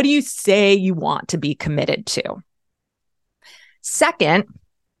want? What do you say you want to be committed to? Second,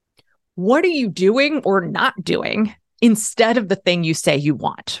 what are you doing or not doing instead of the thing you say you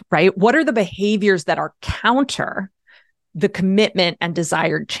want, right? What are the behaviors that are counter the commitment and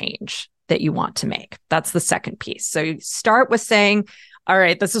desired change that you want to make? That's the second piece. So you start with saying, all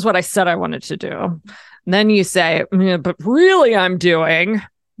right, this is what I said I wanted to do. And then you say, yeah, but really I'm doing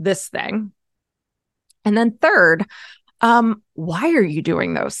this thing. And then third, why are you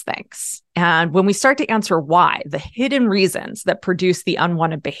doing those things? And when we start to answer why, the hidden reasons that produce the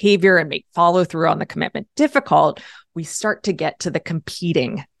unwanted behavior and make follow through on the commitment difficult, we start to get to the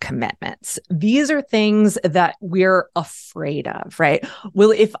competing commitments. These are things that we're afraid of, right?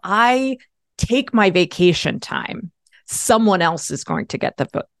 Well, if I take my vacation time, someone else is going to get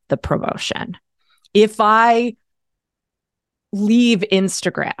the promotion. If I leave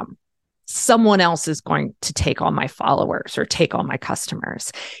Instagram, someone else is going to take all my followers or take all my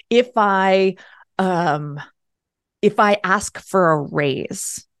customers. If I ask for a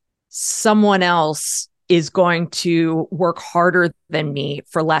raise, someone else is going to work harder than me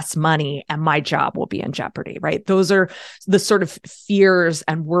for less money and my job will be in jeopardy, right? Those are the sort of fears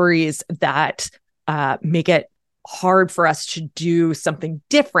and worries that make it hard for us to do something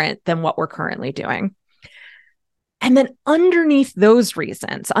different than what we're currently doing. And then underneath those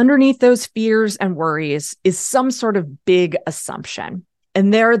reasons, underneath those fears and worries is some sort of big assumption.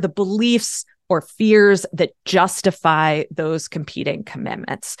 And they're the beliefs or fears that justify those competing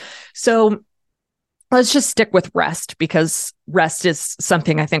commitments. So let's just stick with rest, because rest is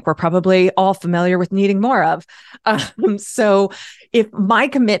something I think we're probably all familiar with needing more of. So if my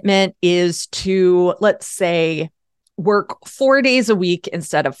commitment is to, let's say, work 4 days a week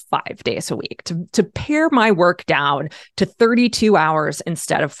instead of 5 days a week, to pare my work down to 32 hours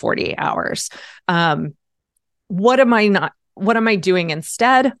instead of 48 hours. What am I doing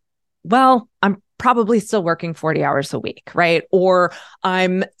instead? Well, I'm probably still working 40 hours a week, right? Or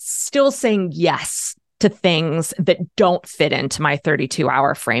I'm still saying yes to things that don't fit into my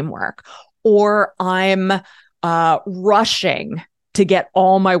 32-hour framework. Or I'm rushing to get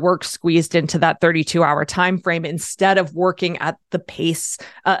all my work squeezed into that 32-hour time frame instead of working at the pace,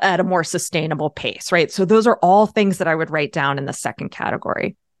 at a more sustainable pace, right? So those are all things that I would write down in the second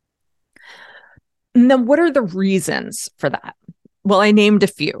category. And then what are the reasons for that? Well, I named a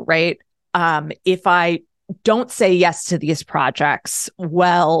few, right? If I don't say yes to these projects,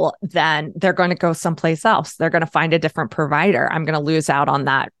 well, then they're going to go someplace else. They're going to find a different provider. I'm going to lose out on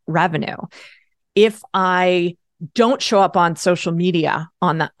that revenue. If I don't show up on social media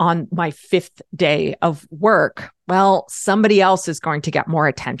on my 5th day of work, well, somebody else is going to get more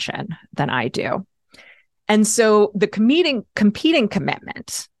attention than I do. And so the competing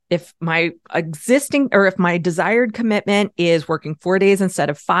commitment, if my desired commitment is working 4 days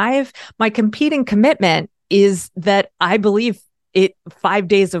instead of 5, my competing commitment is that I believe 5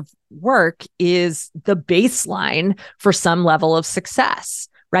 days of work is the baseline for some level of success.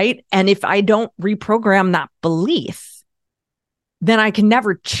 Right. And if I don't reprogram that belief, then I can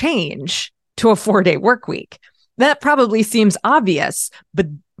never change to a 4-day work week. That probably seems obvious, but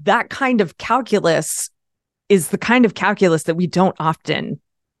that kind of calculus is the kind of calculus that we don't often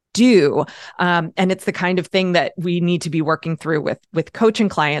do. And it's the kind of thing that we need to be working through with coaching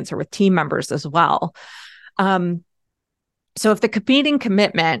clients or with team members as well. So if the competing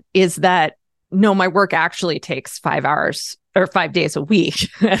commitment is that, no, my work actually takes 5 hours or 5 days a week,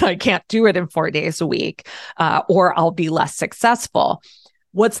 and I can't do it in 4 days a week, or I'll be less successful.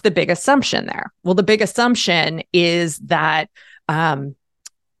 What's the big assumption there? Well, the big assumption is that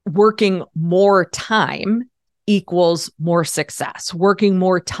working more time equals more success. Working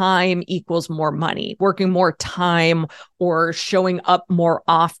more time equals more money. Working more time or showing up more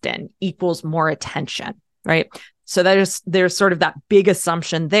often equals more attention, right? So there's sort of that big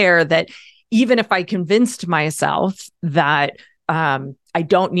assumption there that even if I convinced myself that I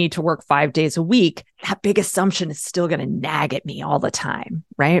don't need to work 5 days a week, that big assumption is still going to nag at me all the time,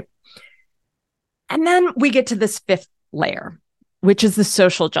 right? And then we get to this 5th layer, which is the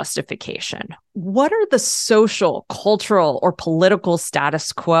social justification. What are the social, cultural, or political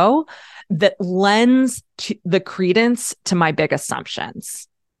status quo that lends to the credence to my big assumptions,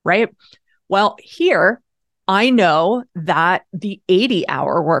 right? Well, here, I know that the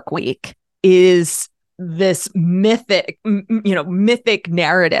 80-hour work week is this mythic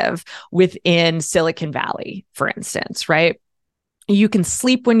narrative within Silicon Valley, for instance, right? You can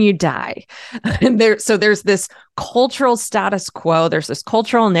sleep when you die. And there's this cultural status quo. There's this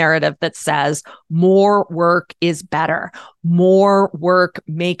cultural narrative that says more work is better. More work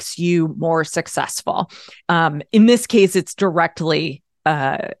makes you more successful. In this case, it's directly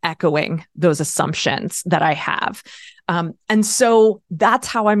echoing those assumptions that I have. And so that's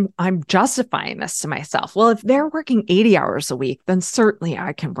how I'm justifying this to myself. Well, if they're working 80 hours a week, then certainly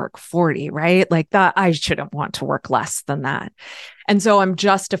I can work 40, right? Like that, I shouldn't want to work less than that. And so I'm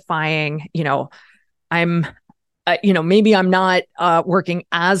justifying, maybe I'm not working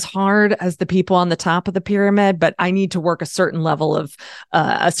as hard as the people on the top of the pyramid, but I need to work a certain level of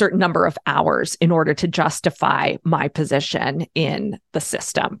a certain number of hours in order to justify my position in the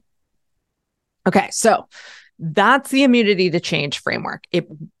system. Okay, so that's the immunity to change framework. It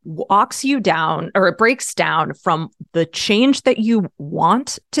walks you down, or it breaks down from the change that you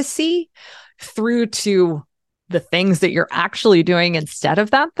want to see through to the things that you're actually doing instead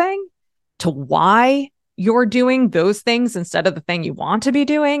of that thing, to why you're doing those things instead of the thing you want to be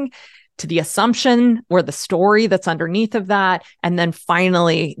doing, to the assumption or the story that's underneath of that. And then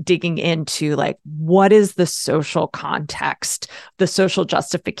finally digging into like, what is the social context, the social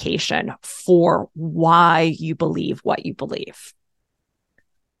justification for why you believe what you believe?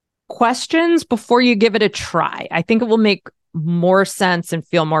 Questions before you give it a try. I think it will make more sense and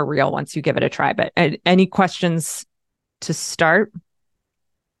feel more real once you give it a try. But any questions to start?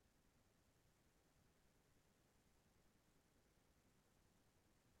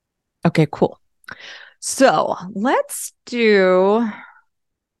 Okay, cool. So let's do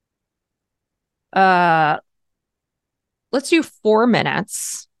 4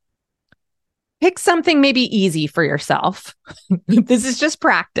 minutes. Pick something maybe easy for yourself. This is just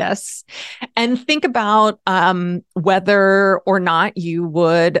practice. And think about whether or not you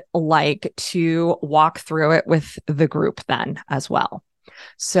would like to walk through it with the group then as well.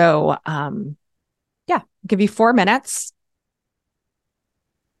 So Yeah, I'll give you 4 minutes.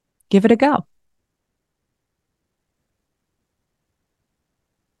 Give it a go.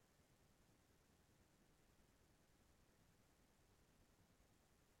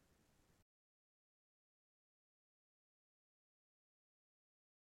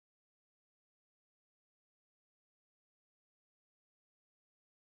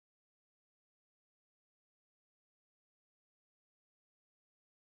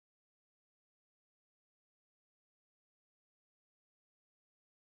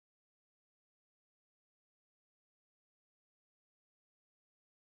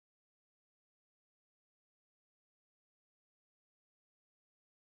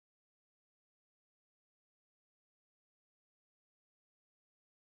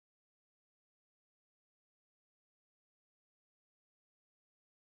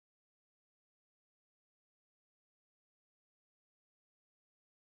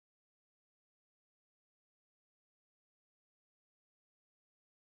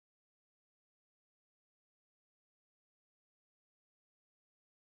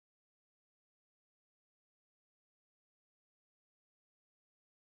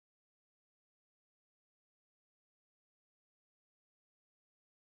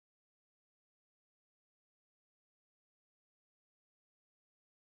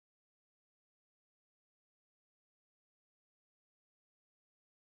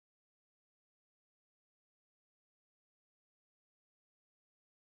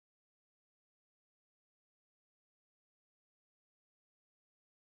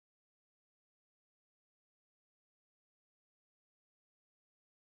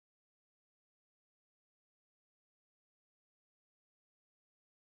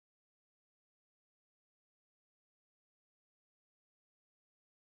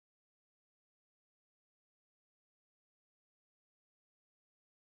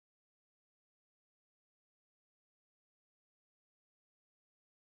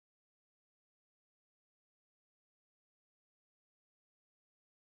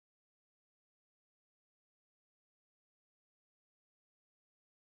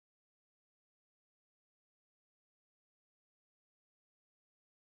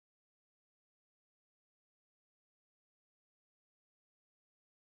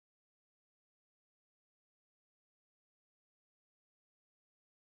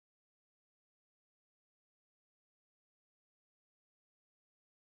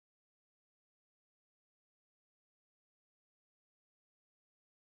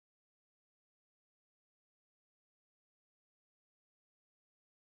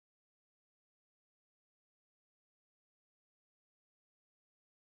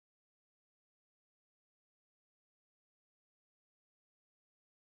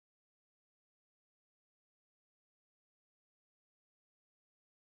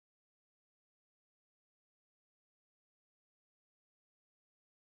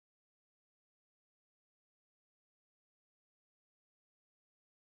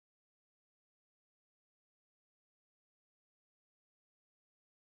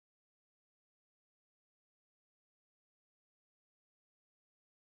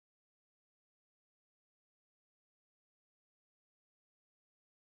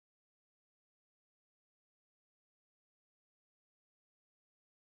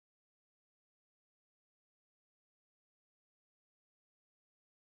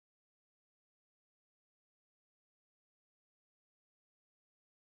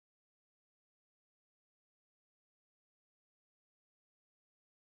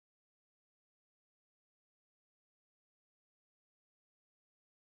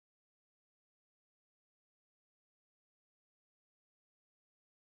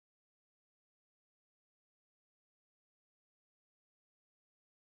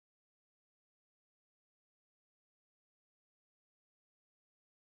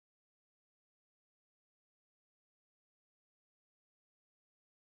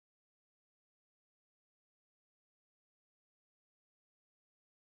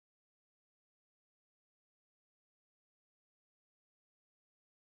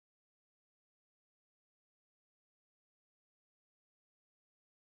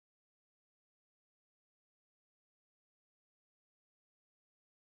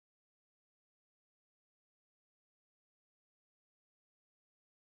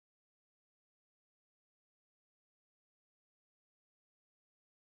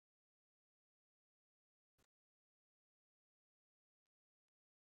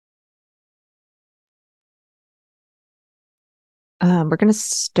 We're going to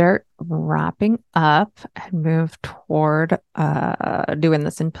start wrapping up and move toward doing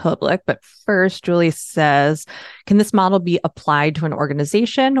this in public. But first, Julie says, can this model be applied to an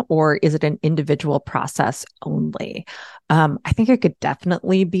organization, or is it an individual process only? I think it could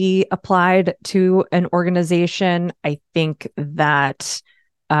definitely be applied to an organization. I think that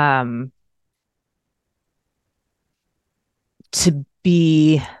to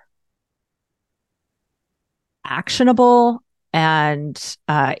be actionable and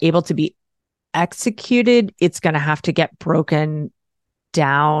able to be executed, it's going to have to get broken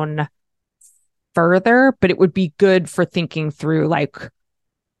down further, but it would be good for thinking through like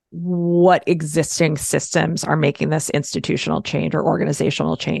what existing systems are making this institutional change or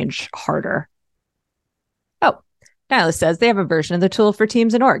organizational change harder. Oh, Nyla says they have a version of the tool for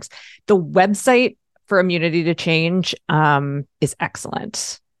teams and orgs. The website for Immunity to Change is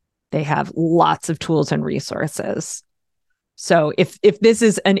excellent. They have lots of tools and resources. So if this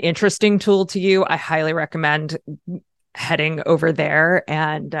is an interesting tool to you, I highly recommend heading over there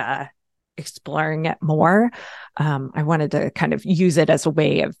and exploring it more. I wanted to kind of use it as a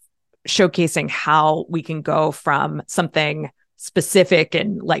way of showcasing how we can go from something specific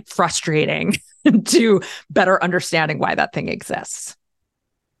and like frustrating to better understanding why that thing exists.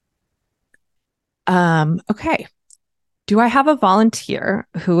 Okay. Do I have a volunteer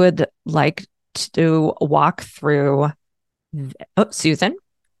who would like to walk through? Oh, Susan.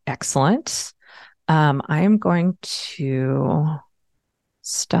 Excellent. I am going to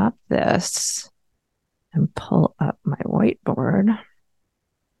stop this and pull up my whiteboard.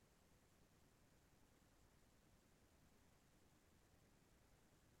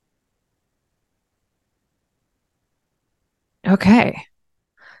 Okay.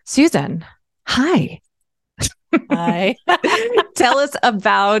 Susan, hi. Hi. Tell us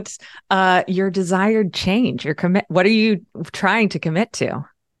about your desired change, your commit. What are you trying to commit to?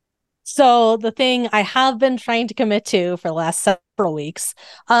 So the thing I have been trying to commit to for the last several weeks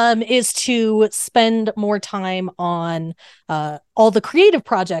is to spend more time on all the creative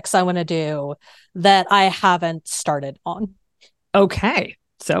projects I want to do that I haven't started on. Okay.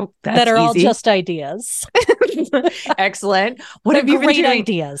 So that's that are easy. all just ideas. Excellent. What have you been doing?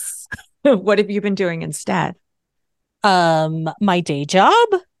 Ideas. What have you been doing instead? My day job.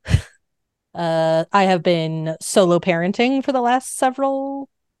 I have been solo parenting for the last several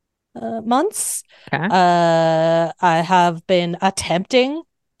months. Okay. I have been attempting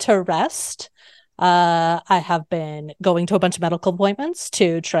to rest. I have been going to a bunch of medical appointments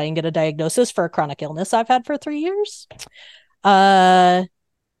to try and get a diagnosis for a chronic illness I've had for 3 years.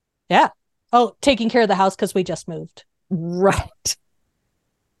 Yeah. Oh, taking care of the house because we just moved. Right.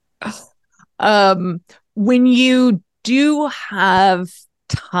 When you do have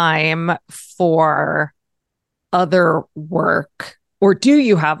time for other work, or do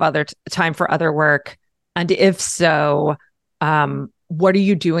you have other time for other work? And if so, what are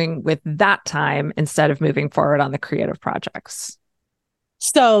you doing with that time instead of moving forward on the creative projects?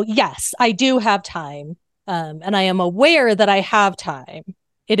 So, yes, I do have time. And I am aware that I have time.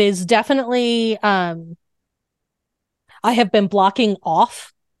 It is definitely, I have been blocking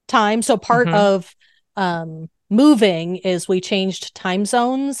off time. So part of moving is we changed time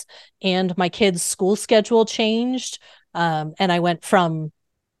zones and my kids' school schedule changed. And I went from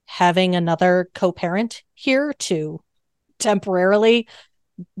having another co-parent here to temporarily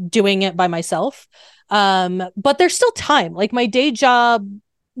doing it by myself. But there's still time. Like my day job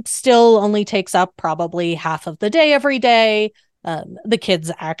still only takes up probably half of the day every day. The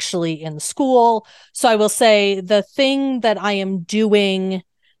kids actually in school. So I will say the thing that I am doing,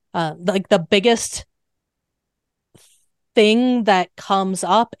 like the biggest thing that comes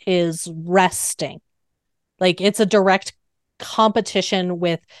up is resting. Like it's a direct competition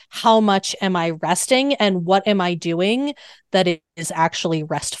with how much am I resting and what am I doing that is actually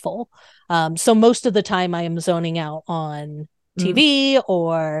restful. So most of the time I am zoning out on TV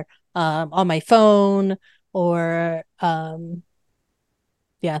or on my phone or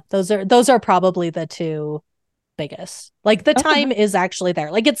yeah, those are probably the two biggest. Like the time is actually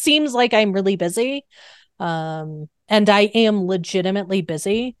there. Like it seems like I'm really busy. And I am legitimately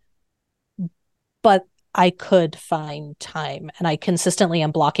busy, but I could find time and I consistently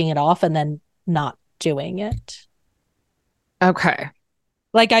am blocking it off and then not doing it. Okay.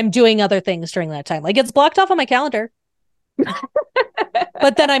 Like I'm doing other things during that time. Like it's blocked off on my calendar,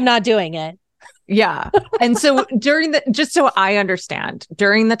 but then I'm not doing it. Yeah. And so just so I understand,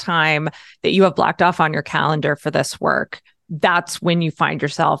 during the time that you have blocked off on your calendar for this work, that's when you find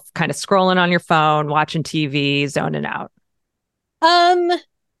yourself kind of scrolling on your phone, watching TV, zoning out.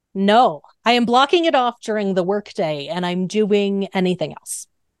 No, I am blocking it off during the workday and I'm doing anything else.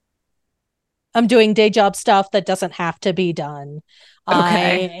 I'm doing day job stuff that doesn't have to be done.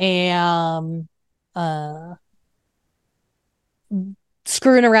 Okay. I am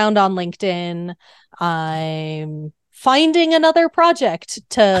screwing around on LinkedIn. I'm finding another project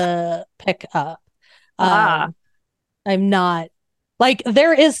to pick up. I'm not like,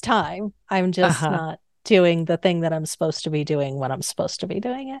 there is time. I'm just not doing the thing that I'm supposed to be doing when I'm supposed to be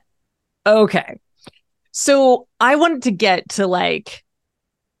doing it. Okay. So I wanted to get to like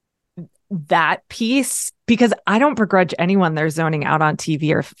that piece because I don't begrudge anyone they're zoning out on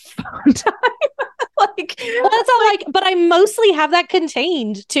TV or phone time. Like, well, that's all like, but I mostly have that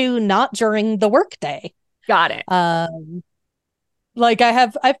contained to not during the workday. Got it. Like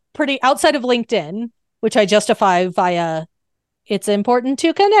I've pretty outside of LinkedIn, which I justify via it's important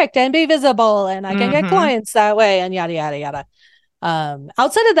to connect and be visible and I can get clients that way and yada yada yada.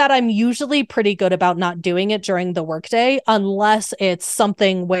 Outside of that, I'm usually pretty good about not doing it during the workday unless it's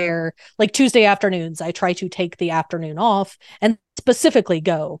something where, like Tuesday afternoons, I try to take the afternoon off and specifically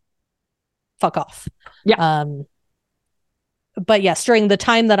go fuck off. Yeah. But yes, during the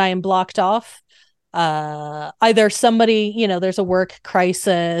time that I am blocked off, either somebody, there's a work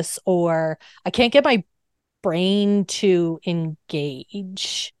crisis or I can't get my brain to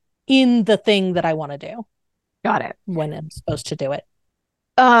engage in the thing that I want to do. Got it. When I'm supposed to do it.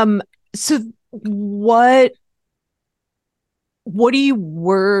 So what are you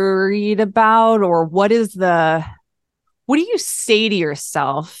worried about, or what do you say to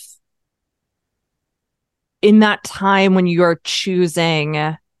yourself in that time when you're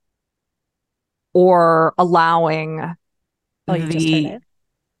choosing or allowing you just heard it.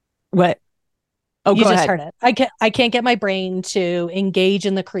 What? Oh, you go just ahead. heard it. I can't get my brain to engage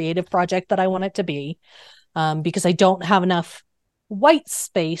in the creative project that I want it to be, because I don't have enough white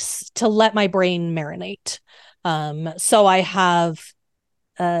space to let my brain marinate. So I have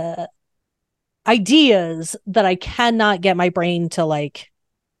ideas that I cannot get my brain to like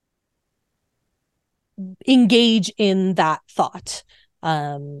engage in that thought.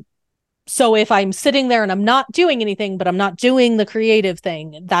 So if I'm sitting there and I'm not doing anything, but I'm not doing the creative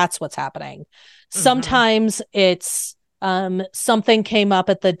thing, that's what's happening. Sometimes it's something came up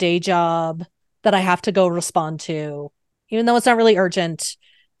at the day job that I have to go respond to, even though it's not really urgent.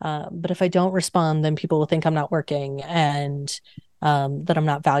 But if I don't respond, then people will think I'm not working and that I'm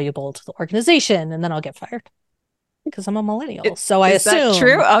not valuable to the organization, and then I'll get fired because I'm a millennial. So I assume that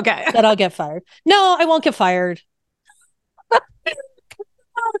true? Okay. that I'll get fired. No, I won't get fired.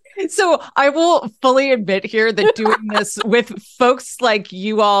 So I will fully admit here that doing this with folks like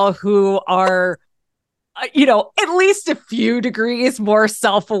you all who are, at least a few degrees more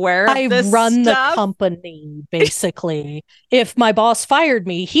self-aware of this run stuff. The company, basically. If my boss fired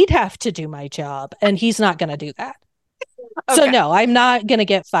me, he'd have to do my job, and he's not going to do that. Okay. So no, I'm not going to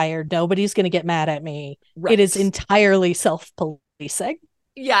get fired. Nobody's going to get mad at me. Right. It is entirely self-policing.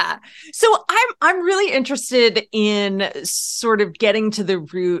 Yeah. So I'm really interested in sort of getting to the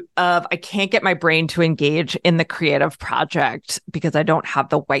root of I can't get my brain to engage in the creative project because I don't have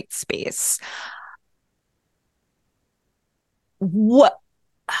the white space. What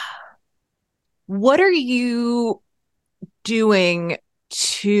are you doing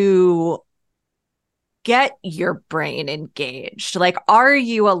to get your brain engaged? Like, are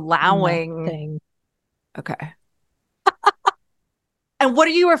you allowing Nothing. Okay. And what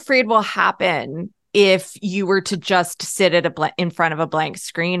are you afraid will happen if you were to just sit in front of a blank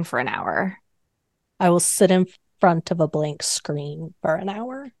screen for an hour? I will sit in front of a blank screen for an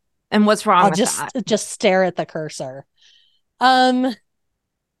hour. And what's wrong with that? Just stare at the cursor.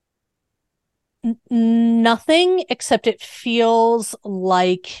 Nothing, except it feels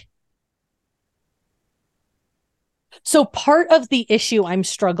like. So part of the issue I'm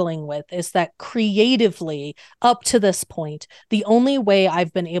struggling with is that creatively, up to this point, the only way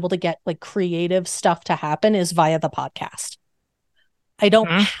I've been able to get like creative stuff to happen is via the podcast. I don't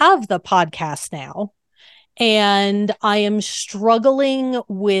have the podcast now, and I am struggling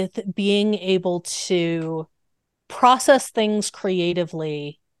with being able to process things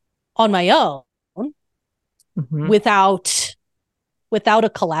creatively on my own without a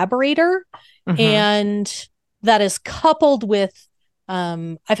collaborator. And that is coupled with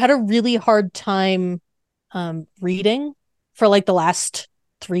I've had a really hard time reading for like the last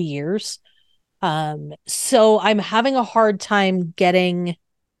 3 years. So I'm having a hard time getting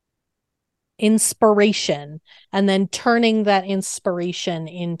inspiration and then turning that inspiration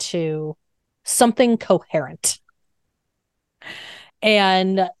into something coherent.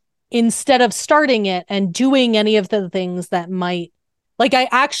 And instead of starting it and doing any of the things that might, Like, I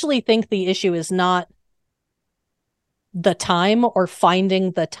actually think the issue is not the time or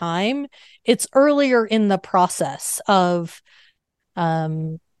finding the time. It's earlier in the process of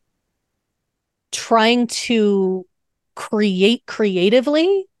trying to create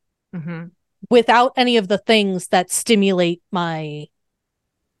creatively without any of the things that stimulate my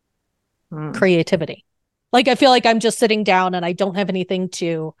creativity. Like, I feel like I'm just sitting down and I don't have anything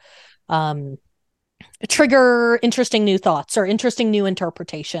to trigger interesting new thoughts or interesting new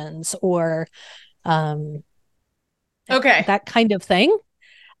interpretations or that kind of thing.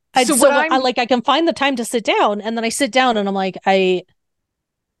 So I can find the time to sit down, and then I sit down and I'm like, I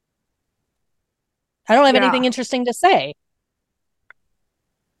don't have anything interesting to say.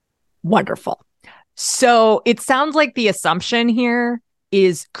 Wonderful. So it sounds like the assumption here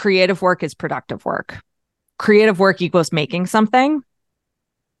is creative work is productive work. Creative work equals making something.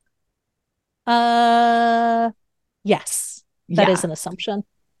 Yes, that is an assumption.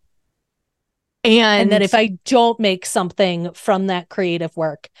 And that if I don't make something from that creative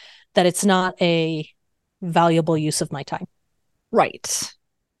work, that it's not a valuable use of my time. Right.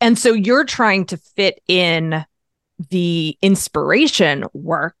 And so you're trying to fit in the inspiration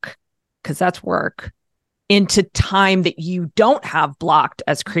work, because that's work, into time that you don't have blocked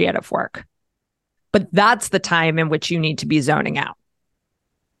as creative work. But that's the time in which you need to be zoning out.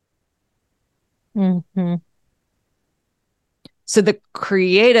 So the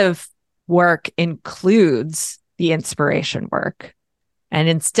creative work includes the inspiration work. And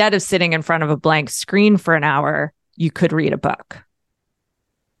instead of sitting in front of a blank screen for an hour, you could read a book.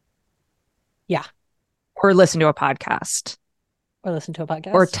 Yeah. Or listen to a podcast.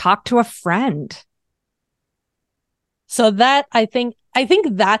 Or talk to a friend. So that I think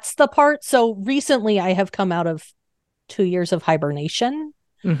that's the part. So recently I have come out of 2 years of hibernation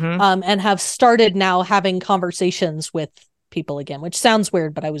and have started now having conversations with people again, which sounds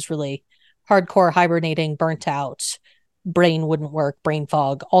weird, but I was really hardcore hibernating, burnt out, brain wouldn't work, brain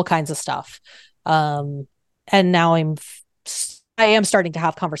fog, all kinds of stuff. And now I am starting to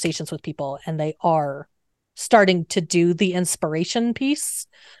have conversations with people, and they are starting to do the inspiration piece.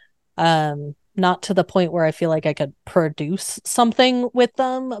 Not to the point where I feel like I could produce something with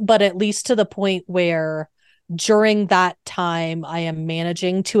them, but at least to the point where during that time I am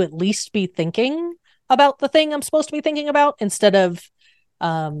managing to at least be thinking about the thing I'm supposed to be thinking about, instead of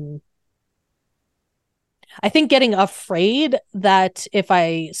I think getting afraid that if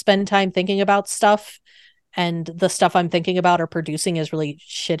I spend time thinking about stuff and the stuff I'm thinking about or producing is really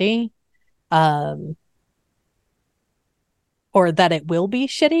shitty, or that it will be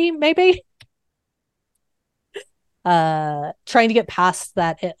shitty, maybe. Trying to get past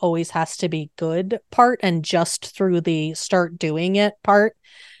that it always has to be good part and just through the start doing it part.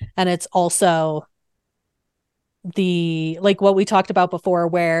 And it's also the, like what we talked about before,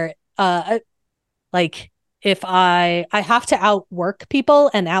 where like if I have to outwork people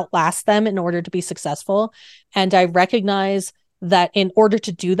and outlast them in order to be successful, and I recognize that in order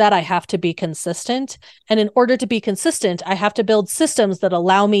to do that I have to be consistent, and in order to be consistent I have to build systems that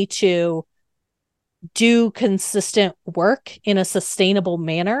allow me to do consistent work in a sustainable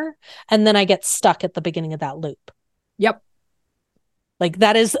manner, and then I get stuck at the beginning of that loop. Yep. Like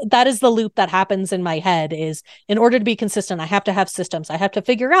that is the loop that happens in my head, is in order to be consistent, I have to have systems. I have to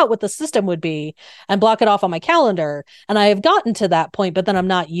figure out what the system would be and block it off on my calendar. And I have gotten to that point, but then I'm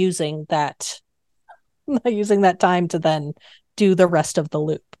not using that time to then do the rest of the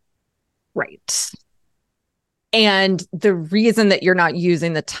loop. Right. And the reason that you're not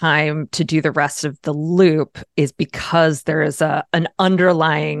using the time to do the rest of the loop is because there is an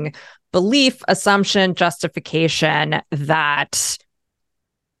underlying belief, assumption, justification that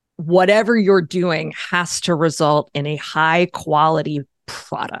whatever you're doing has to result in a high quality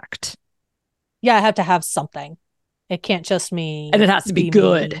product. Yeah, I have to have something. It can't just me. And it has to be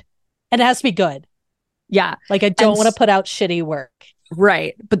good. Me. And it has to be good. Yeah. Like I don't want to put out shitty work.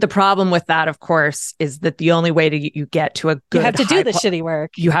 Right. But the problem with that, of course, is that the only way to you get to a good, you have to do the shitty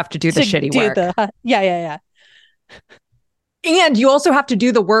work. You have to do the shitty work. Yeah. And you also have to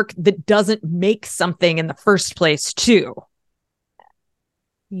do the work that doesn't make something in the first place, too.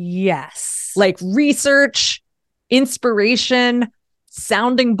 Yes. Like research, inspiration,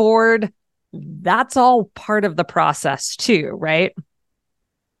 sounding board. That's all part of the process, too, right?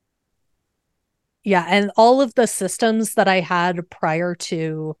 Yeah, and all of the systems that I had prior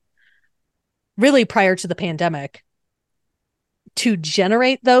to the pandemic to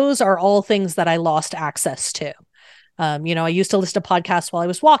generate those are all things that I lost access to. I used to listen to podcasts while I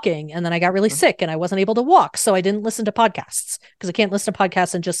was walking, and then I got really sick and I wasn't able to walk. So I didn't listen to podcasts because I can't listen to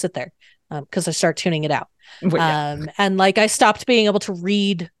podcasts and just sit there. because I start tuning it out. Yeah. And like I stopped being able to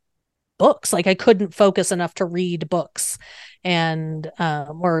read books. Like I couldn't focus enough to read books and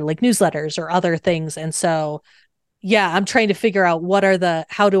or like newsletters or other things. And so, yeah, I'm trying to figure out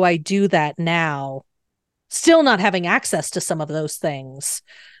how do I do that now? Still not having access to some of those things,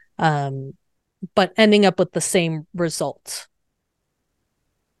 but ending up with the same result.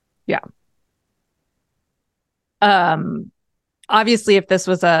 Yeah. Obviously, if this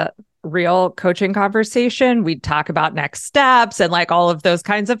was a real coaching conversation, we'd talk about next steps and like all of those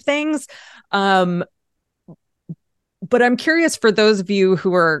kinds of things. But I'm curious for those of you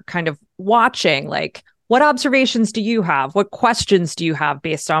who are kind of watching, like, what observations do you have? What questions do you have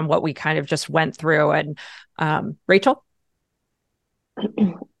based on what we kind of just went through? And Rachel?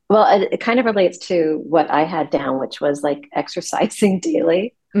 Well, it kind of relates to what I had down, which was like exercising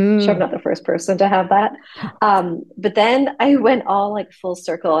daily. Sure, I'm not the first person to have that. But then I went all like full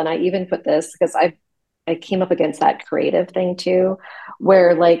circle, and I even put this because I came up against that creative thing too,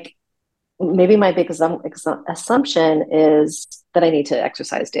 where like maybe my big assumption is that I need to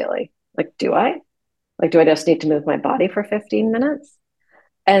exercise daily. Like, do I? Like, do I just need to move my body for 15 minutes?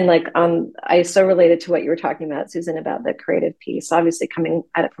 And like, I so related to what you were talking about, Susan, about the creative piece, obviously coming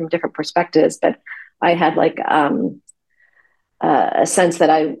at it from different perspectives, but I had like a sense that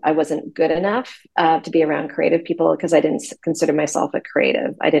I wasn't good enough to be around creative people because I didn't consider myself a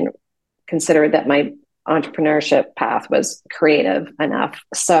creative. I didn't consider that my entrepreneurship path was creative enough.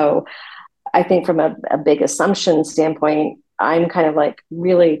 So I think from a big assumption standpoint, I'm kind of like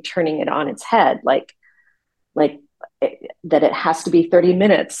really turning it on its head, like that it has to be 30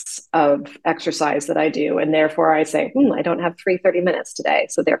 minutes of exercise that I do. And therefore I say, I don't have 30 minutes today.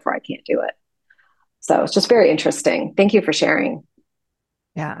 So therefore I can't do it. So it's just very interesting. Thank you for sharing.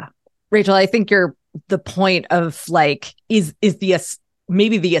 Yeah. Rachel, I think the point of like,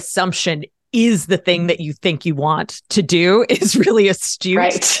 maybe the assumption is the thing that you think you want to do is really astute.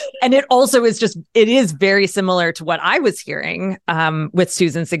 Right. And it also is it is very similar to what I was hearing with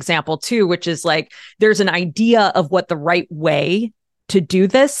Susan's example too, which is like, there's an idea of what the right way to do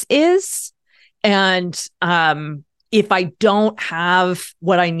this is. And if I don't have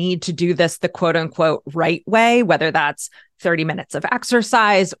what I need to do this the quote unquote right way, whether that's 30 minutes of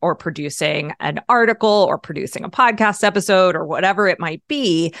exercise or producing an article or producing a podcast episode or whatever it might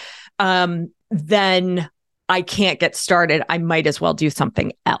be, then I can't get started. I might as well do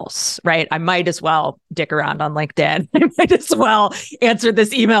something else, right? I might as well dick around on LinkedIn. I might as well answer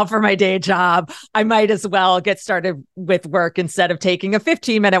this email for my day job. I might as well get started with work instead of taking a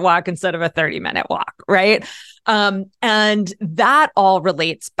 15-minute walk instead of a 30-minute walk, right? And that all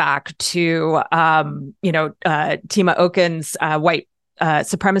relates back to, Tima Okun's white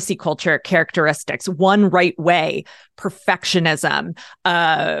supremacy culture characteristics, one right way, perfectionism,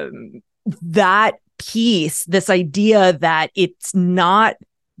 that piece, this idea that it's not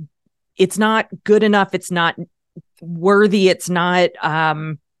good enough, it's not worthy, it's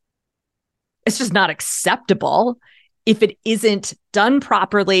just not acceptable if it isn't done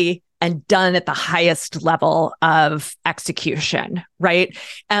properly and done at the highest level of execution, right?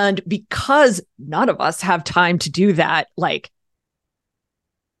 And because none of us have time to do that, like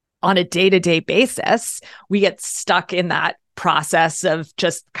on a day-to-day basis, we get stuck in that process of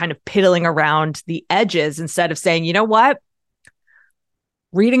just kind of piddling around the edges instead of saying, you know what?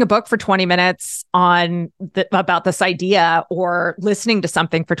 Reading a book for 20 minutes about this idea or listening to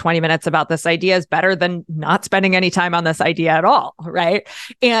something for 20 minutes about this idea is better than not spending any time on this idea at all, right?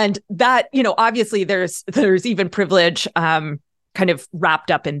 And that, obviously there's even privilege kind of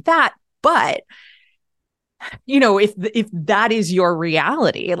wrapped up in that, but if that is your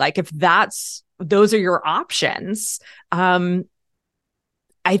reality, like if those are your options, I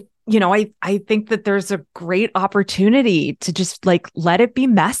think that there's a great opportunity to just like let it be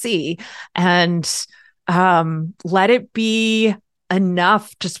messy and let it be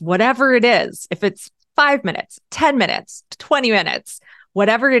enough, just whatever it is. If it's 5 minutes, 10 minutes, 20 minutes,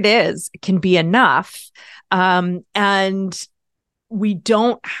 whatever it is, it can be enough. And we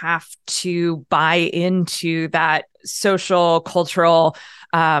don't have to buy into that social, cultural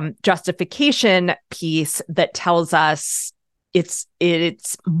justification piece that tells us it's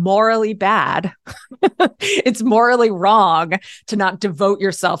morally bad. It's morally wrong to not devote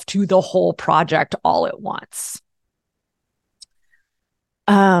yourself to the whole project all at once.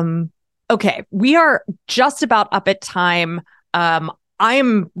 Okay, we are just about up at time.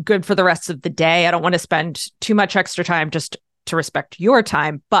 I'm good for the rest of the day. I don't want to spend too much extra time just to respect your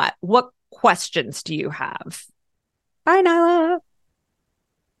time, but what questions do you have? Hi, Nyla.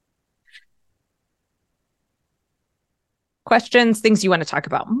 questions, things you want to talk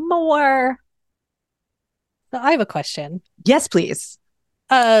about more? So I have a question. Yes, please.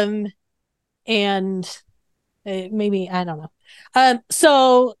 And maybe, I don't know.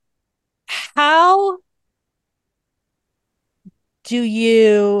 So how do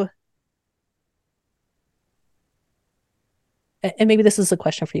you, and maybe this is a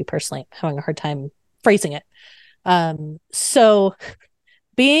question for you personally, I'm having a hard time phrasing it. So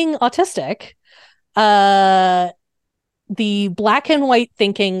being autistic, the black and white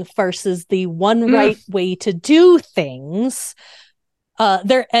thinking versus the one right way to do things,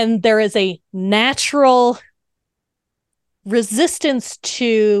 there is a natural resistance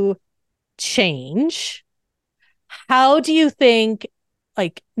to change. How do you think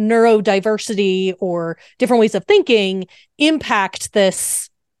like neurodiversity or different ways of thinking impact this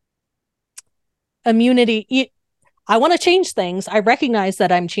immunity? I want to change things. I recognize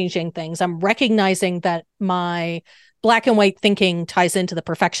that I'm changing things. I'm recognizing that my black and white thinking ties into the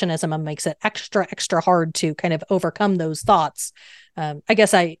perfectionism and makes it extra hard to kind of overcome those thoughts. I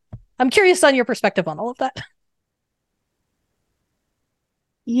guess I'm curious on your perspective on all of that.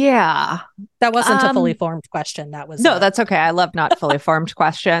 Yeah. That wasn't a fully formed question. That was no, that's okay. I love not fully formed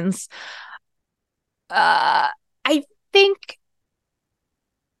questions. I think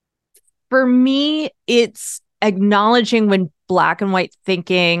for me, it's acknowledging when black and white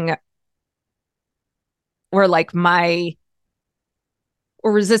thinking or like or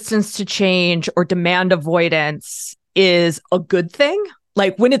resistance to change or demand avoidance is a good thing.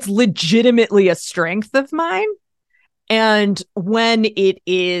 Like when it's legitimately a strength of mine. And when it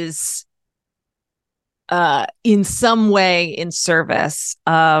is in some way in service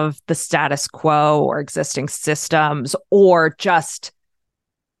of the status quo or existing systems, or just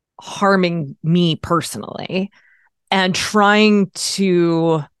harming me personally, and trying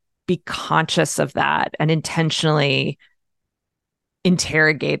to be conscious of that and intentionally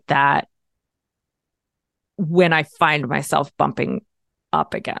interrogate that when I find myself bumping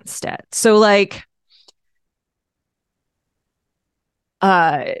up against it. So like,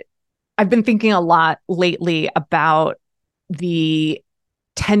 I've been thinking a lot lately about the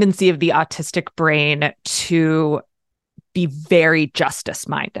tendency of the autistic brain to be very justice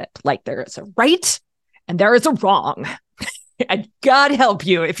minded. Like there is a right and there is a wrong. And God help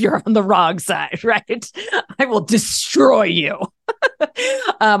you if you're on the wrong side, right? I will destroy you.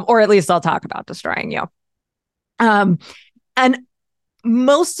 Or at least I'll talk about destroying you. And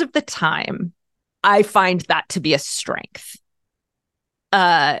most of the time, I find that to be a strength.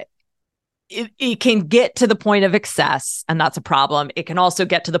 It can get to the point of excess, and that's a problem. It can also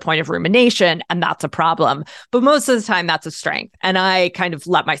get to the point of rumination, and that's a problem. But most of the time, that's a strength. And I kind of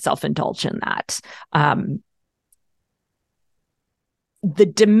let myself indulge in that. The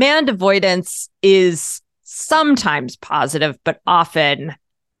demand avoidance is sometimes positive, but often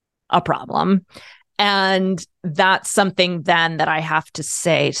a problem. And that's something then that I have to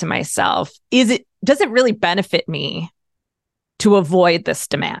say to myself, does it really benefit me to avoid this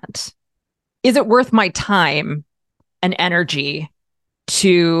demand? Is it worth my time and energy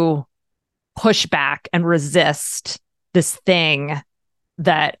to push back and resist this thing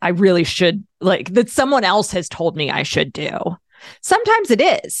that I really should, like, that someone else has told me I should do? Sometimes it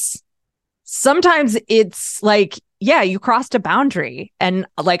is. Sometimes it's like, yeah, you crossed a boundary and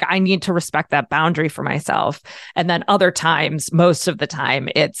like, I need to respect that boundary for myself. And then other times, most of the time,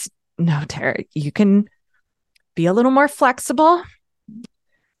 it's no, Tara, you can be a little more flexible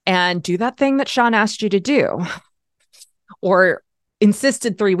and do that thing that Sean asked you to do or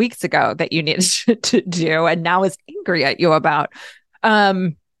insisted 3 weeks ago that you needed to do and now is angry at you about.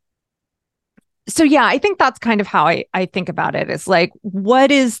 So yeah, I think that's kind of how I think about it. Is like,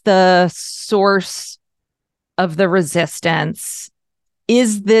 what is the source of the resistance?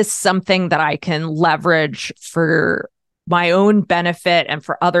 Is this something that I can leverage for my own benefit and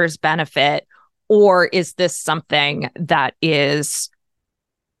for others' benefit? Or is this something that is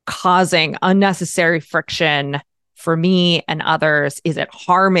causing unnecessary friction for me and others? Is it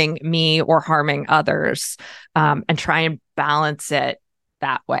harming me or harming others? And try and balance it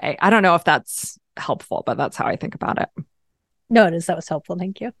that way. I don't know if that's helpful, but that's how I think about it. No, it is. That was helpful.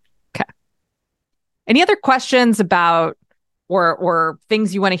 Thank you. Okay. Any other questions about or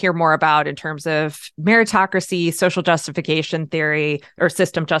things you want to hear more about in terms of meritocracy, social justification theory, or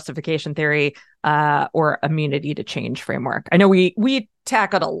system justification theory, or immunity to change framework? I know we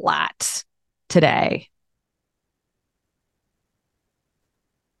tackled a lot today.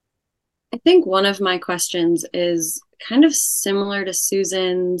 I think one of my questions is kind of similar to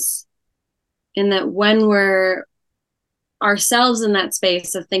Susan's, in that when we're ourselves in that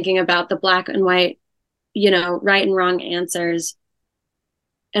space of thinking about the black and white right and wrong answers.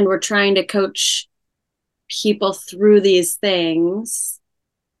 And we're trying to coach people through these things.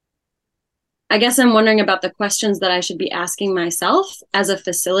 I guess I'm wondering about the questions that I should be asking myself as a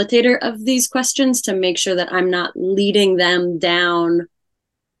facilitator of these questions to make sure that I'm not leading them down.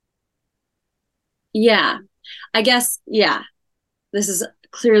 Yeah, I guess, yeah, this is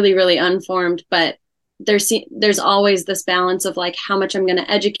clearly really unformed, but there's always this balance of like how much I'm going to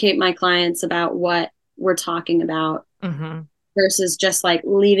educate my clients about what we're talking about versus just like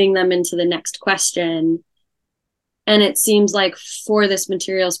leading them into the next question. And it seems like for this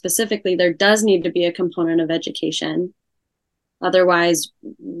material specifically, there does need to be a component of education. Otherwise,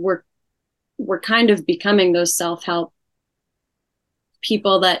 we're kind of becoming those self-help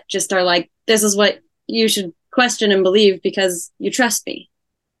people that just are like, this is what you should question and believe because you trust me.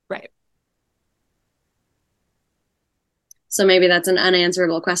 Right. So maybe that's an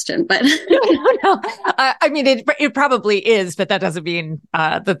unanswerable question, but no. I mean, it probably is, but that doesn't mean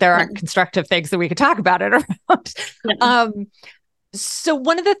that there aren't constructive things that we could talk about it around. Yeah. So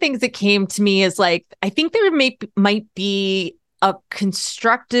one of the things that came to me is like, I think there might be a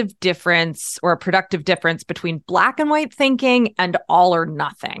constructive difference or a productive difference between black and white thinking and all or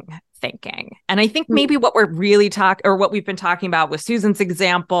nothing thinking. And I think maybe what we're really what we've been talking about with Susan's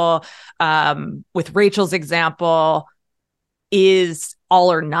example, with Rachel's example, is all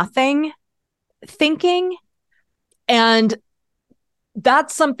or nothing thinking. And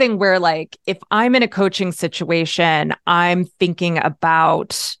that's something where, like, if I'm in a coaching situation, I'm thinking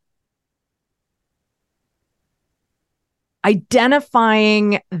about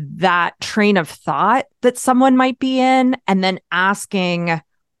identifying that train of thought that someone might be in and then asking,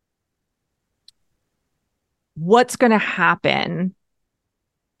 what's going to happen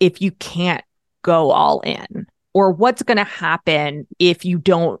if you can't go all in? Or what's going to happen if you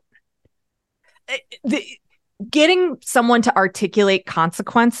don't? Getting someone to articulate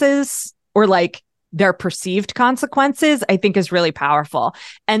consequences or like their perceived consequences, I think is really powerful.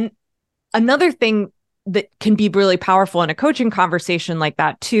 And another thing that can be really powerful in a coaching conversation like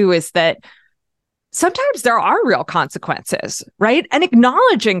that too, is that sometimes there are real consequences, right? And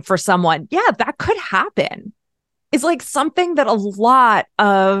acknowledging for someone, yeah, that could happen, is like something that a lot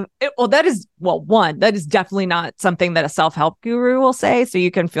of, that is definitely not something that a self-help guru will say. So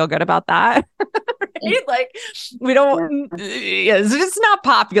you can feel good about that. Right? Like, we don't, it's just not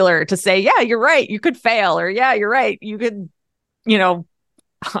popular to say, yeah, you're right, you could fail, or yeah, you're right, you could,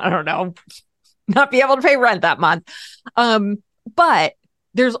 I don't know, not be able to pay rent that month. But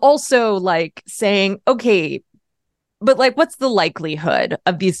there's also like saying, okay, but like, what's the likelihood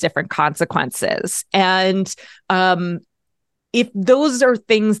of these different consequences? And if those are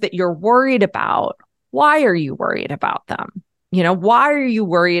things that you're worried about, why are you worried about them? Why are you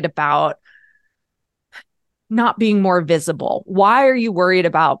worried about not being more visible? Why are you worried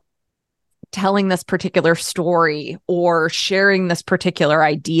about telling this particular story or sharing this particular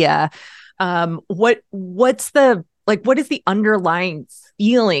idea? What is the underlying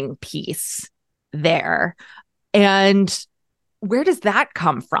feeling piece there? And where does that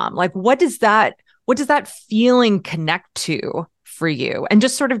come from? Like, what does that feeling connect to for you? And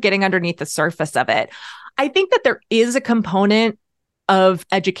just sort of getting underneath the surface of it. I think that there is a component of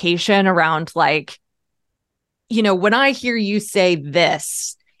education around, like, when I hear you say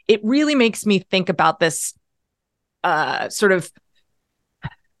this, it really makes me think about this sort of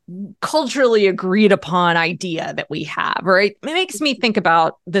culturally agreed upon idea that we have, right? It makes me think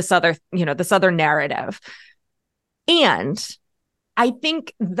about this other narrative. And I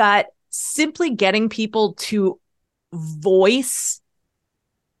think that simply getting people to voice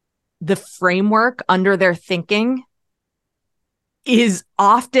the framework under their thinking is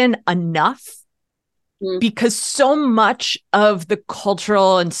often enough, because so much of the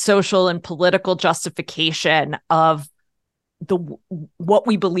cultural and social and political justification of what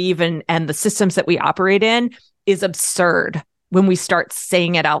we believe in and the systems that we operate in is absurd when we start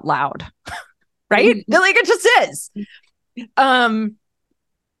saying it out loud. Right? Like, it just is. And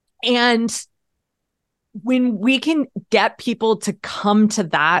when we can get people to come to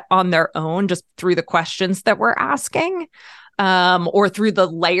that on their own, just through the questions that we're asking, or through the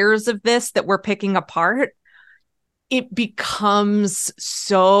layers of this that we're picking apart, it becomes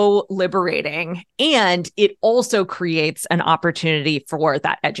so liberating. And it also creates an opportunity for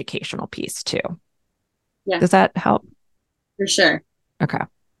that educational piece too. Yeah. Does that help? For sure. Okay.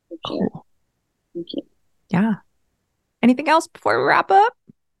 For sure. Cool. Thank you. Yeah. Anything else before we wrap up?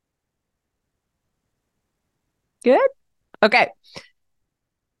 Good. Okay.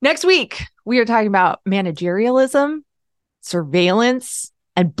 Next week, we are talking about managerialism, surveillance,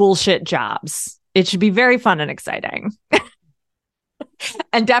 and bullshit jobs. it should be very fun and exciting.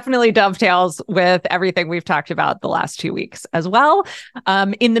 And definitely dovetails with everything we've talked about the last 2 weeks as well.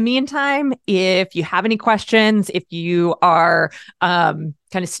 In the meantime, if you have any questions, if you are kind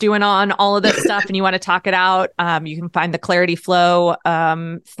of stewing on all of this stuff and you want to talk it out, you can find the Clarity Flow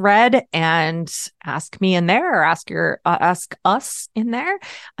thread and ask me in there, or ask us in there.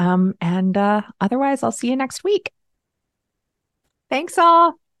 And otherwise, I'll see you next week. Thanks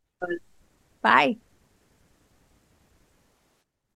all. Bye.